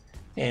again.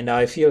 And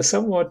I feel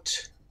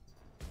somewhat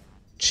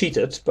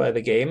cheated by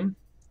the game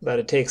that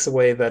it takes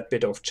away that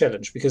bit of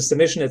challenge, because the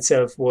mission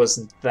itself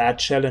wasn't that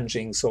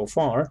challenging so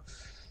far.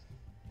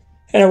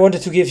 And I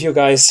wanted to give you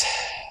guys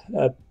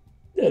a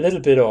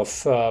little bit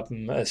of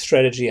a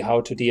strategy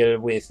how to deal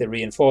with the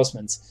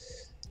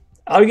reinforcements.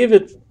 I'll give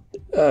it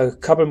a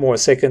couple more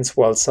seconds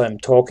whilst I'm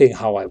talking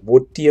how I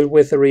would deal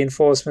with the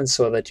reinforcements,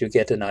 so that you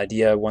get an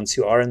idea once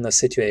you are in the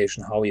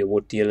situation how you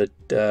would deal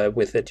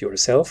with it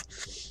yourself.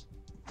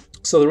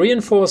 So the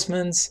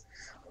reinforcements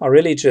are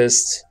really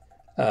just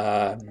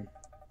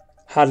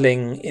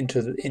huddling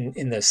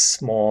in this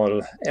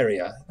small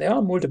area. There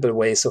are multiple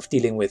ways of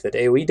dealing with it.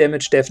 AoE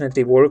damage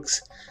definitely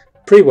works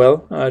pretty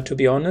well, to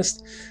be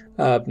honest.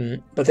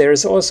 But there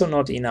is also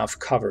not enough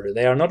cover.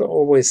 They are not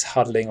always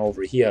huddling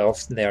over here.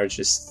 Often they are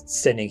just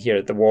standing here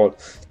at the wall.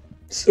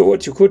 So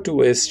what you could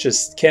do is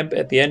just camp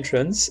at the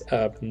entrance,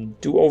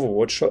 do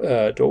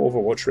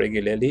Overwatch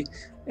regularly,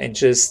 and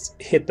just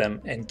hit them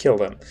and kill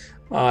them.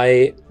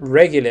 I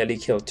regularly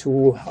killed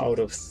 2 out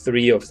of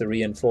 3 of the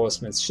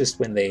reinforcements just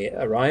when they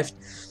arrived,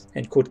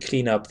 and could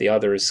clean up the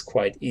others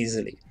quite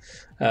easily.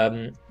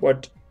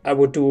 What I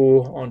would do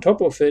on top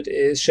of it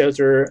is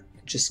Shelter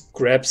just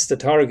grabs the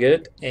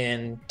target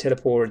and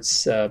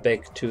teleports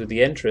back to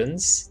the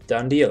entrance.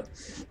 Done deal.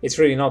 It's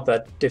really not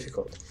that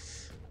difficult.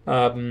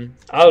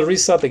 I'll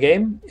restart the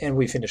game and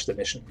we finish the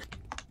mission.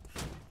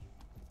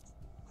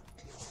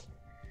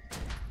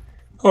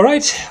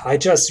 Alright, I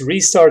just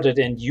restarted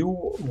and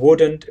you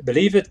wouldn't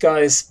believe it,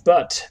 guys,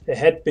 but there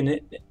had been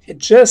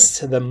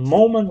just the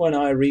moment when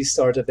I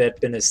restarted, there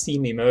had been a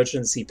Steam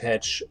emergency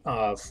patch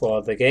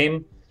for the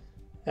game,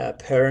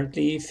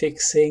 apparently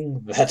fixing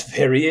that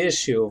very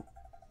issue.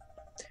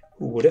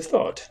 Who would have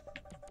thought?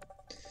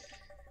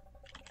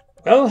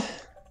 Well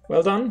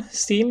done,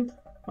 Steam.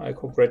 I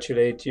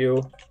congratulate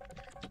you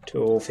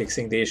to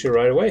fixing the issue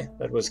right away.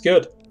 That was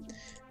good.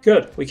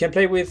 Good. We can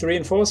play with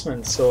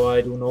reinforcements, so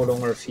I do no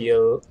longer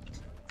feel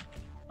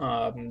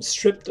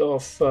stripped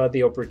of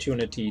the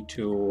opportunity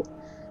to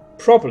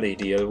properly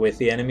deal with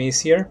the enemies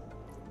here.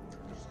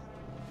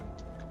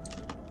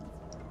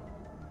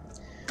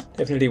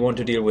 Definitely want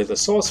to deal with the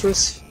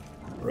sorceress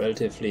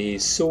relatively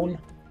soon.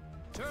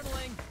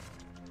 Turtling.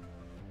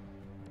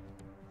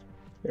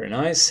 Very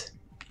nice.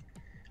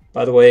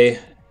 By the way,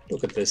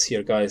 look at this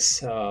here,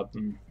 guys.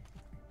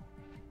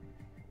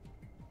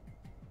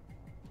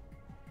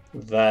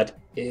 That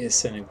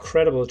is an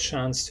incredible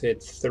chance to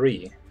hit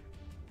 3.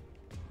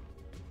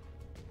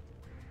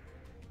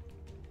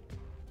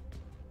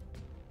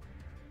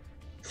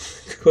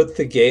 Could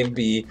the game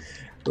be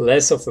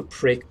less of a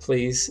prick,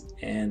 please,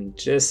 and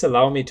just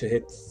allow me to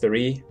hit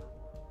 3?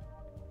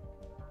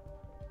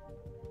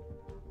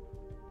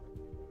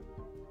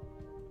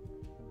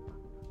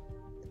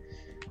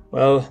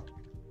 Well,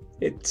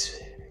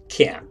 it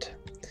can't.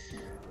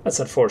 That's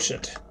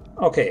unfortunate.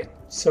 Okay,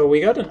 so we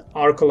got an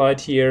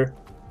Arcolite here.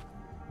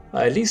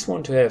 I at least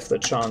want to have the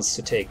chance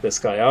to take this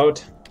guy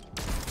out.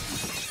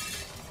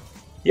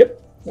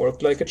 Yep,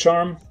 worked like a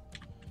charm.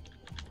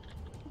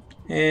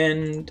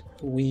 And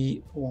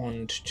we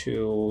want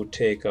to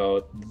take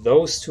out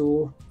those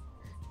 2.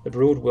 The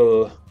Brute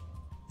will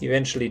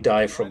eventually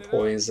die from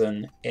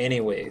poison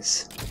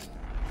anyways.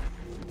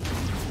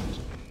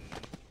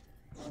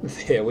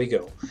 There we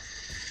go.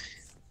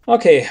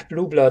 Okay,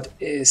 Blue Blood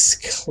is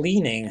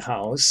cleaning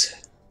house.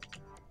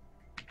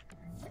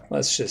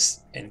 That's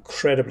just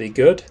incredibly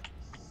good.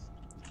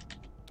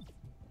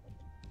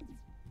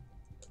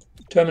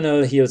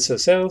 Terminal heals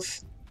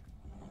herself.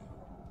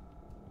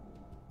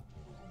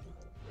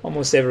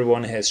 Almost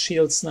everyone has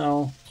shields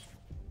now.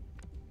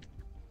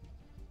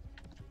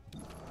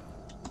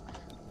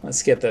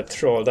 Let's get that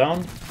troll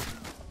down.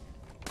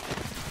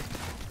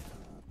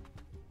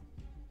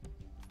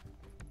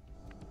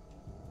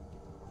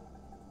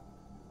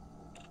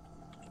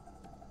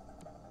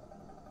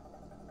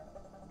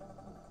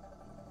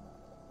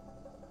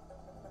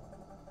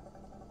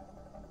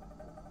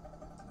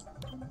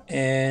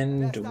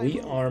 And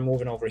we are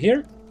moving over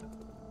here,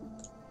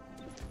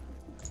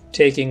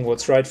 taking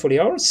what's rightfully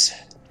ours.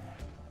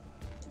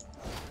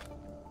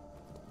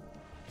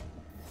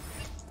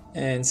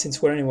 And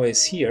since we're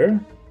anyways here,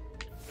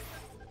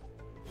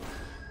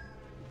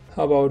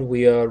 how about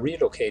we are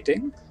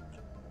relocating?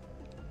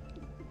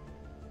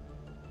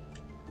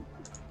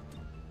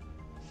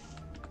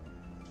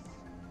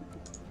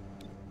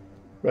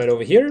 Right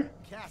over here,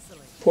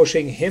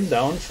 pushing him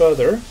down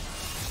further.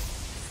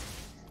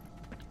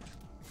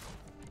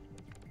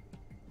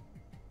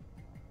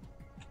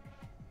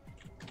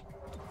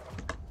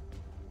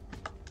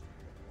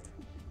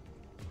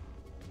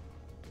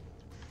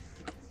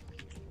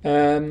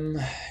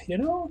 You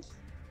know,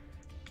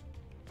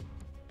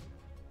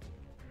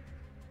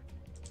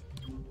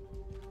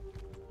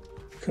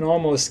 can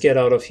almost get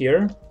out of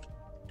here.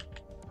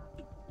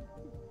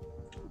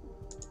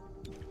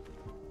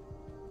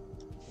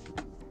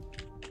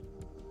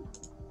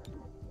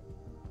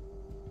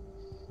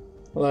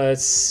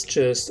 Let's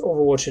just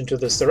overwatch into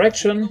this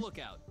direction.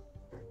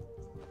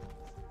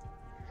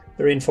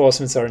 The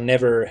reinforcements are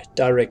never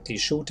directly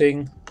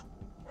shooting,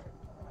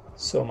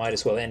 so might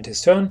as well end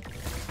his turn.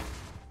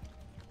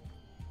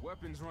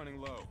 Weapons running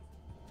low.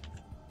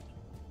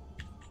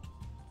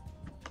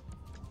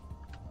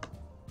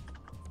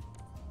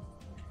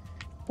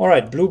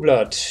 Alright, Blue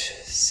Blood,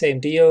 same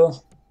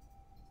deal.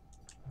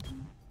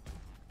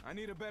 I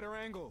need a better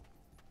angle.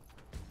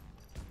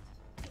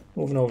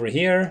 Moving over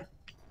here.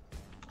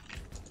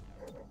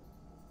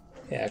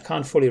 Yeah, I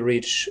can't fully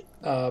reach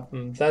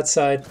that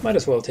side. Might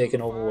as well take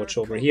an overwatch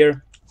over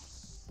here.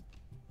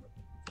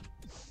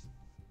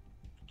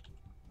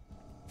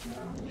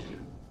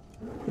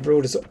 The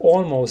Brood is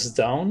almost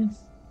down.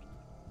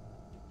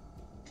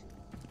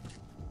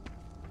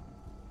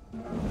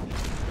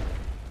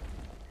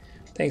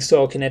 Thanks to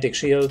our kinetic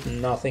shield,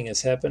 nothing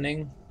is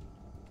happening.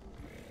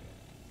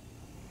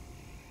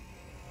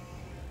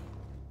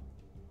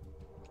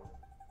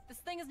 This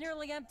thing is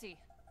nearly empty.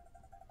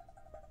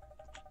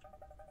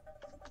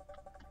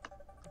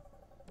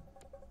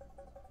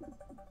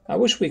 I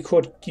wish we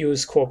could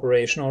use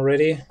cooperation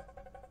already.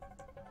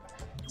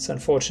 It's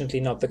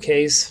unfortunately not the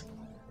case,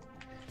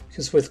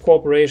 because with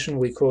cooperation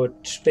we could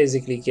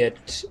basically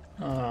get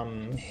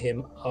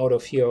him out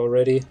of here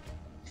already.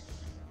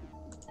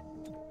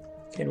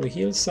 Can we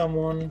heal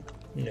someone?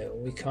 No,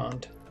 we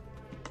can't.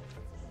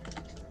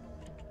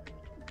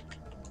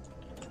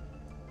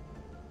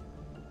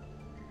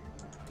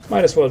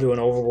 Might as well do an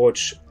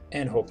overwatch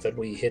and hope that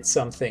we hit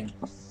something.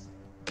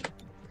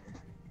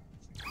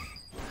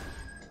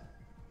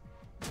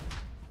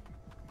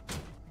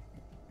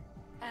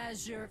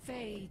 Azure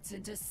fades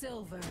into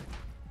silver.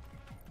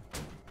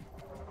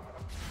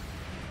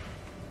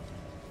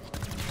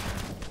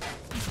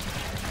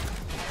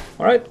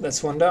 Alright,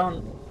 that's one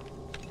down.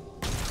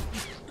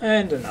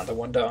 And another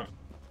one down.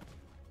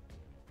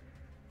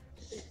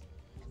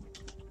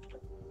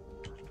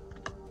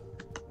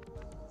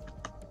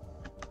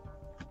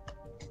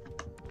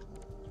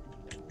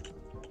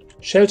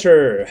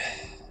 Shelter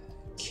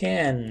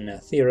can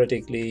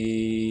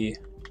theoretically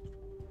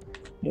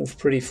move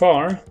pretty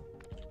far.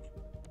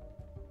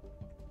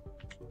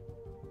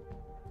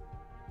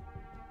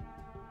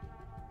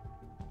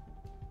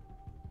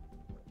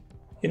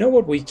 You know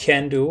what we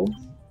can do?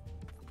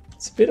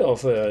 It's a bit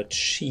of a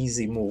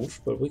cheesy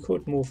move, but we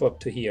could move up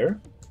to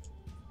here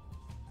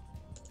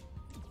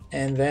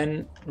and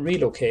then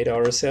relocate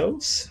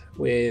ourselves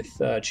with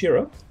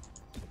Chimera.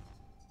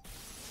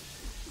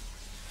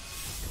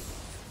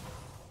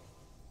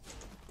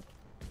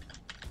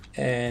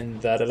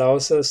 And that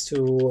allows us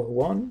to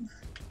 1,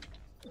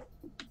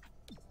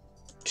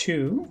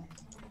 2,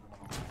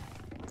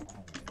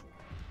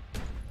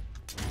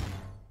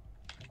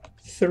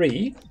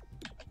 3.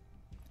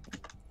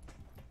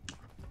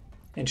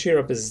 And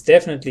Chirrup is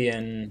definitely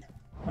in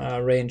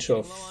range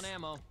of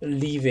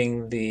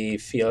leaving the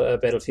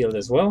battlefield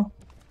as well.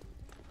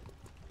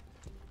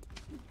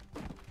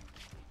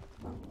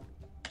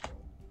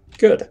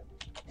 Good.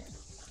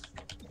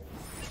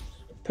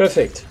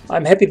 Perfect.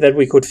 I'm happy that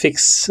we could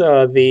fix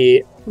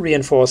the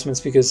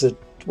reinforcements, because it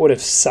would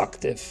have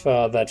sucked if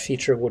that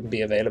feature wouldn't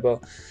be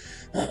available.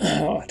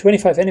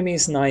 25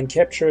 enemies, 9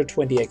 captured,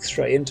 20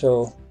 extra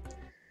intel.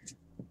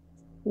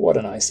 What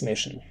a nice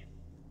mission.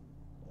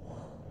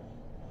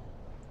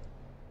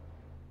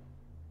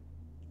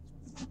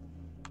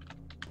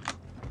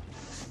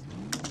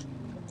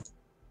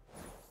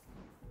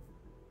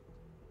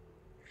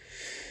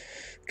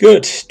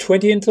 Good,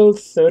 20 intel,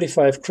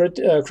 35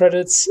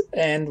 credits,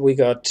 and we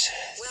got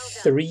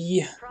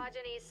 3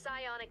 Progeny's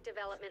psionic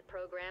development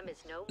program is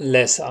no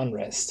less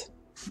unrest.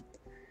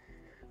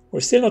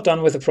 We're still not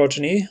done with the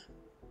progeny,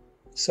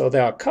 so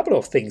there are a couple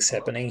of things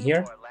happening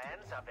here. For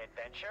lands of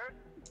adventure,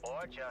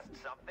 or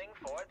just something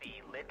for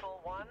the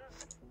little ones?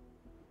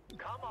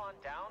 Come on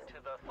down to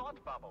the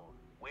Thought Bubble.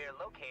 We're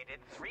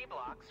located 3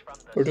 blocks from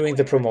the We're doing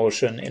the square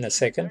promotion in a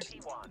second.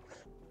 31.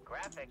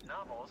 Graphic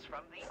novels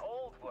from the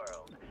old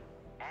world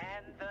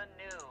and the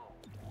new.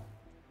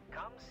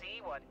 Come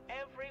see what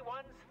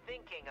everyone's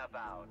thinking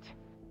about.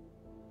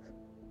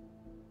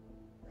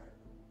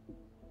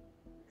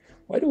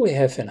 Why do we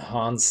have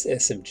enhanced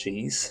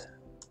SMGs?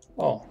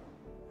 Oh.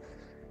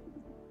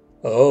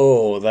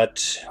 Oh,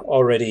 that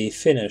already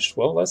finished.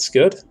 Well, that's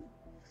good.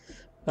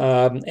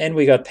 And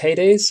we got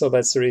payday, so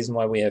that's the reason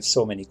why we have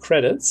so many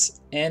credits.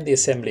 And the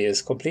assembly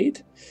is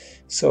complete.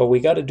 So we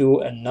got to do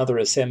another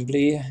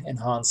assembly.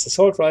 Enhanced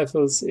assault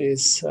rifles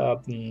is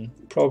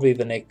probably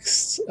the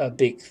next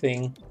big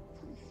thing.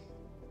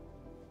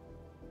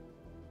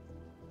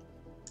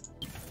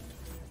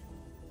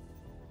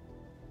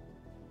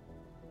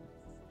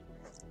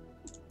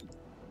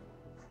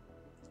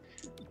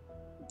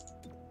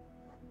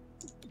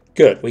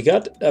 Good, we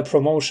got a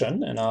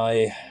promotion, and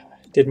I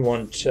didn't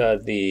want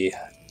the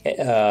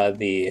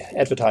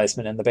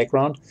advertisement in the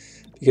background,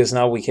 because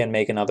now we can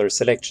make another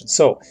selection.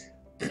 So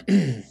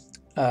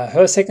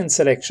her second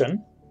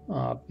selection,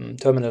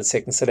 terminal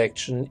second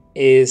selection,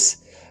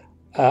 is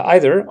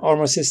either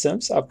armor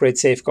systems, upgrade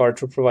safeguard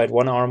to provide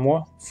 1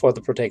 armor for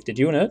the protected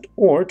unit,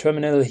 or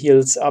terminal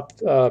heals up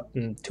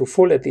to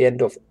full at the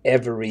end of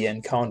every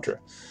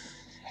encounter.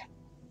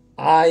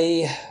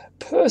 I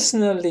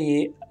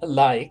personally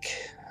like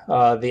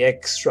the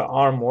extra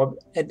armor,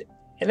 and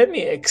let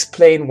me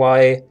explain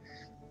why.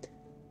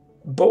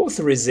 Both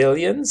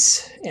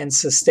resilience and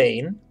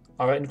sustain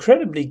are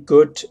incredibly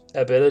good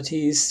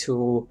abilities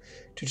to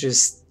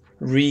just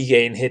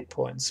regain hit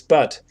points.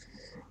 But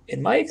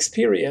in my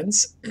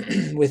experience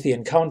with the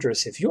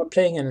encounters, if you're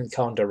playing an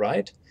encounter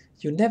right,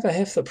 you never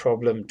have the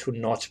problem to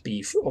not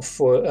be full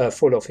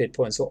of hit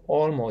points, or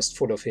almost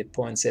full of hit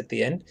points at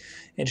the end.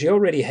 And she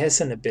already has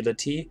an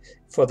ability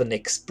for the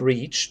next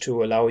breach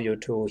to allow you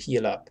to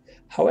heal up.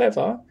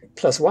 However,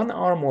 +1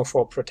 armor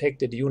for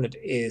protected unit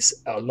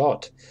is a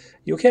lot.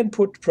 You can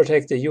put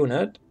protect a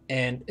unit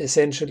and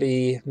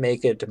essentially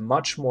make it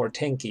much more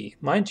tanky.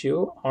 Mind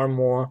you,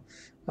 armor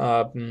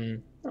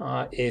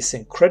is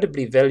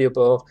incredibly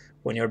valuable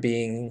when you're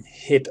being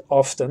hit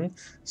often.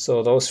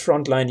 So those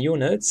frontline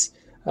units,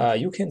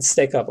 you can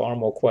stack up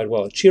armor quite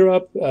well. Cheer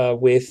up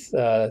with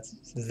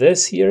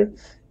this here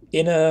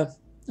in a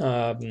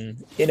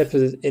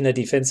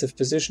defensive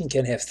position,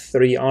 can have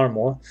 3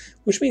 armor,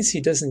 which means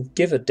he doesn't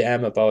give a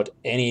damn about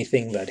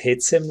anything that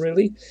hits him,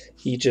 really.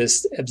 He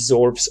just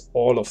absorbs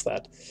all of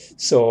that.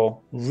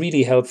 So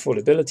really helpful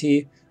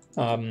ability.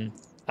 I'm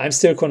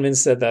still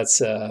convinced that that's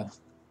a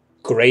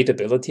great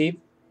ability.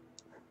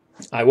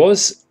 I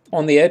was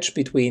on the edge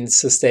between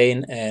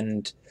sustain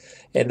and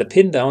the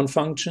pin down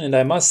function, and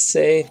I must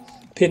say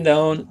pin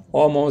down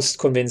almost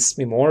convinced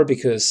me more,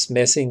 because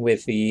messing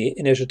with the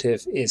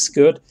initiative is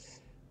good.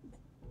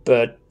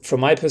 But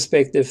from my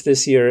perspective,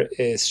 this here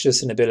is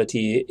just an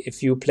ability.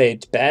 If you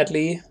played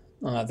badly,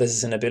 this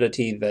is an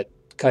ability that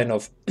kind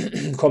of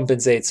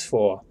compensates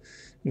for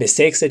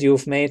mistakes that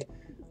you've made.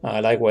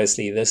 Likewise,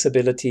 this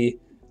ability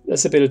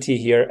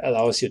here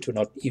allows you to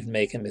not even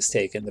make a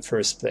mistake in the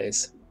first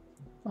place.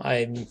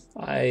 I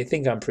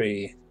think I'm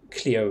pretty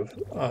clear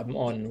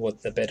on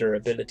what the better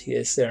ability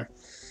is there.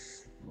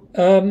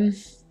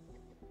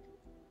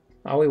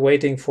 Are we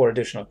waiting for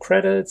additional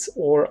credits,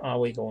 or are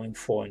we going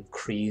for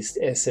increased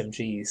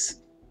SMGs?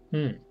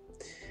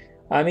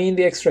 I mean,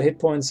 the extra hit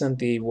points and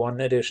the 1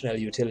 additional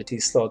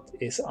utility slot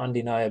is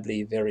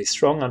undeniably very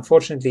strong.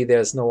 Unfortunately,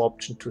 there's no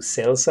option to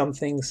sell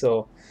something,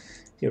 so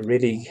you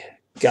really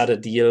gotta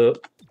deal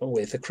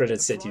with the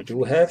credits that you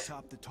do have.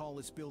 Atop the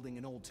tallest building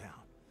in Old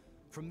Town.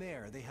 From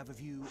there, they have a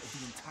view of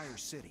the entire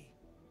city.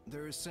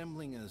 They're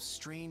assembling a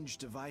strange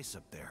device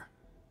up there.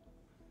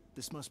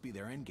 This must be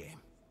their endgame.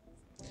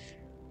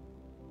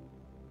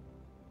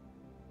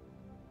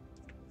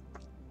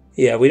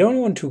 Yeah, we don't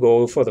want to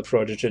go for the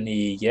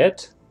progeny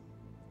yet.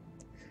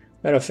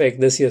 Matter of fact,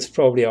 this is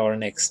probably our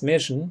next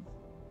mission.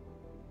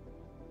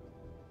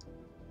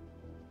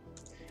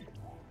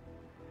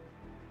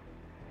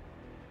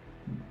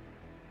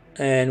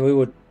 And we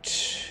would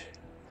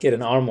get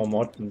an armor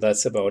mod, and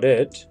that's about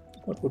it.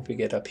 What would we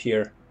get up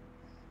here?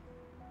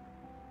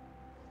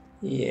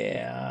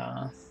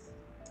 Yeah,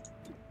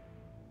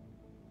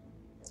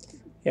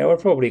 we're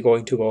probably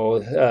going to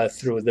go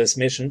through this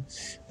mission,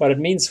 but it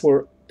means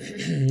we're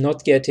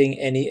not getting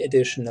any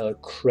additional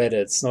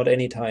credits, not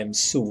anytime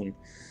soon.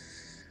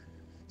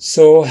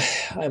 So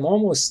I'm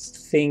almost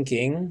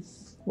thinking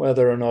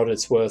whether or not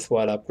it's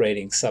worthwhile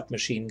upgrading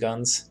submachine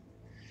guns.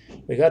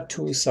 We got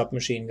 2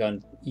 submachine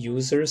gun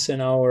users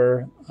in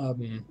our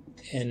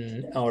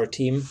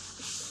team,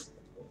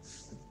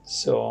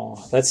 so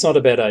that's not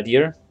a bad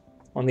idea.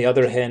 On the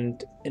other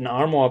hand, an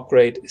armor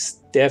upgrade is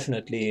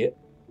definitely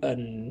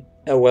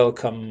a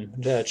welcome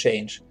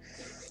change.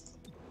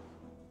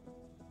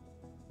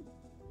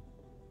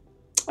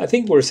 I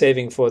think we're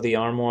saving for the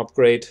armor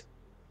upgrade.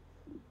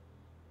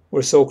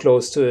 We're so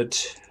close to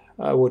it.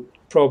 I would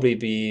probably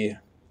be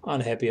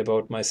unhappy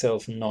about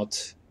myself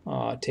not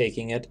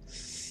taking it.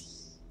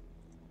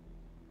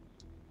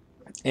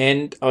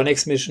 And our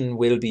next mission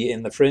will be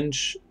in the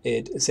Fringe.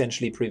 It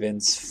essentially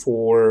prevents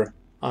 4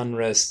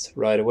 unrest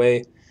right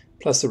away.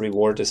 Plus the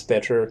reward is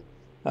better.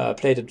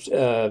 Plated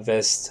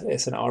vest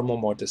as an armor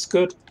mod is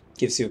good.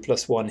 Gives you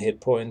 +1 hit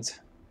point.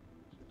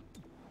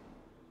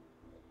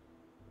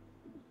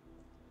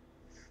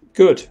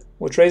 Good.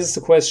 Which raises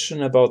the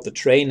question about the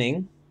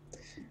training.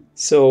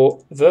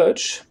 So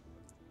Verge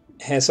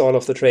has all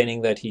of the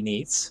training that he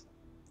needs.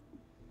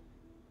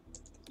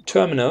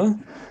 Terminal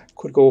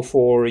could go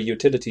for a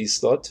utility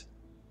slot.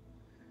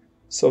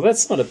 So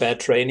that's not a bad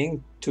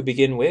training to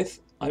begin with.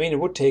 I mean, it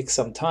would take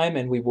some time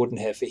and we wouldn't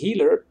have a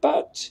healer,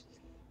 but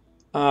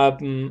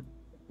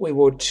we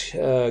would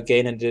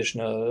gain an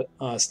additional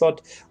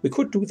slot. We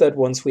could do that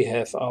once we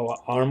have our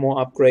armor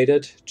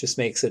upgraded. Just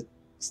makes it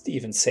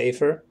even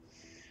safer.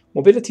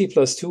 Mobility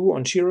 +2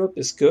 on cheer up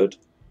is good.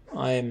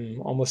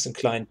 I'm almost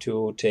inclined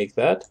to take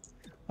that.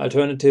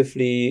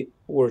 Alternatively,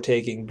 we're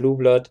taking blue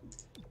blood.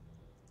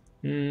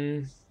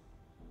 You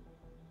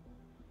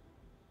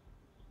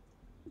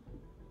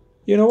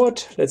know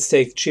what? Let's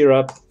take cheer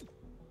up.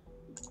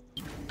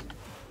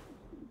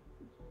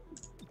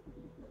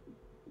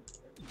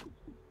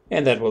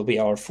 And that will be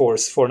our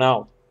force for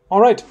now.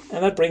 Alright,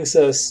 and that brings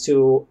us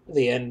to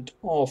the end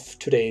of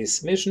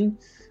today's mission.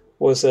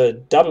 Was a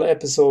double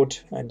episode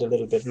and a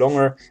little bit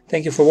longer.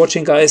 Thank you for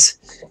watching, guys.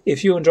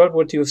 If you enjoyed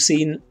what you've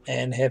seen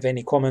and have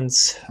any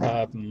comments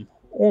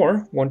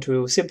or want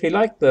to simply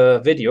like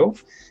the video,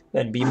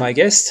 then be my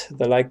guest.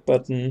 The like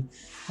button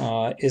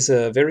is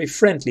a very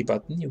friendly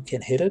button. You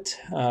can hit it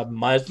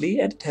mildly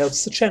and it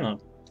helps the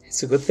channel.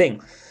 It's a good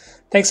thing.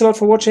 Thanks a lot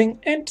for watching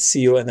and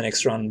see you in the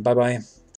next run. Bye bye.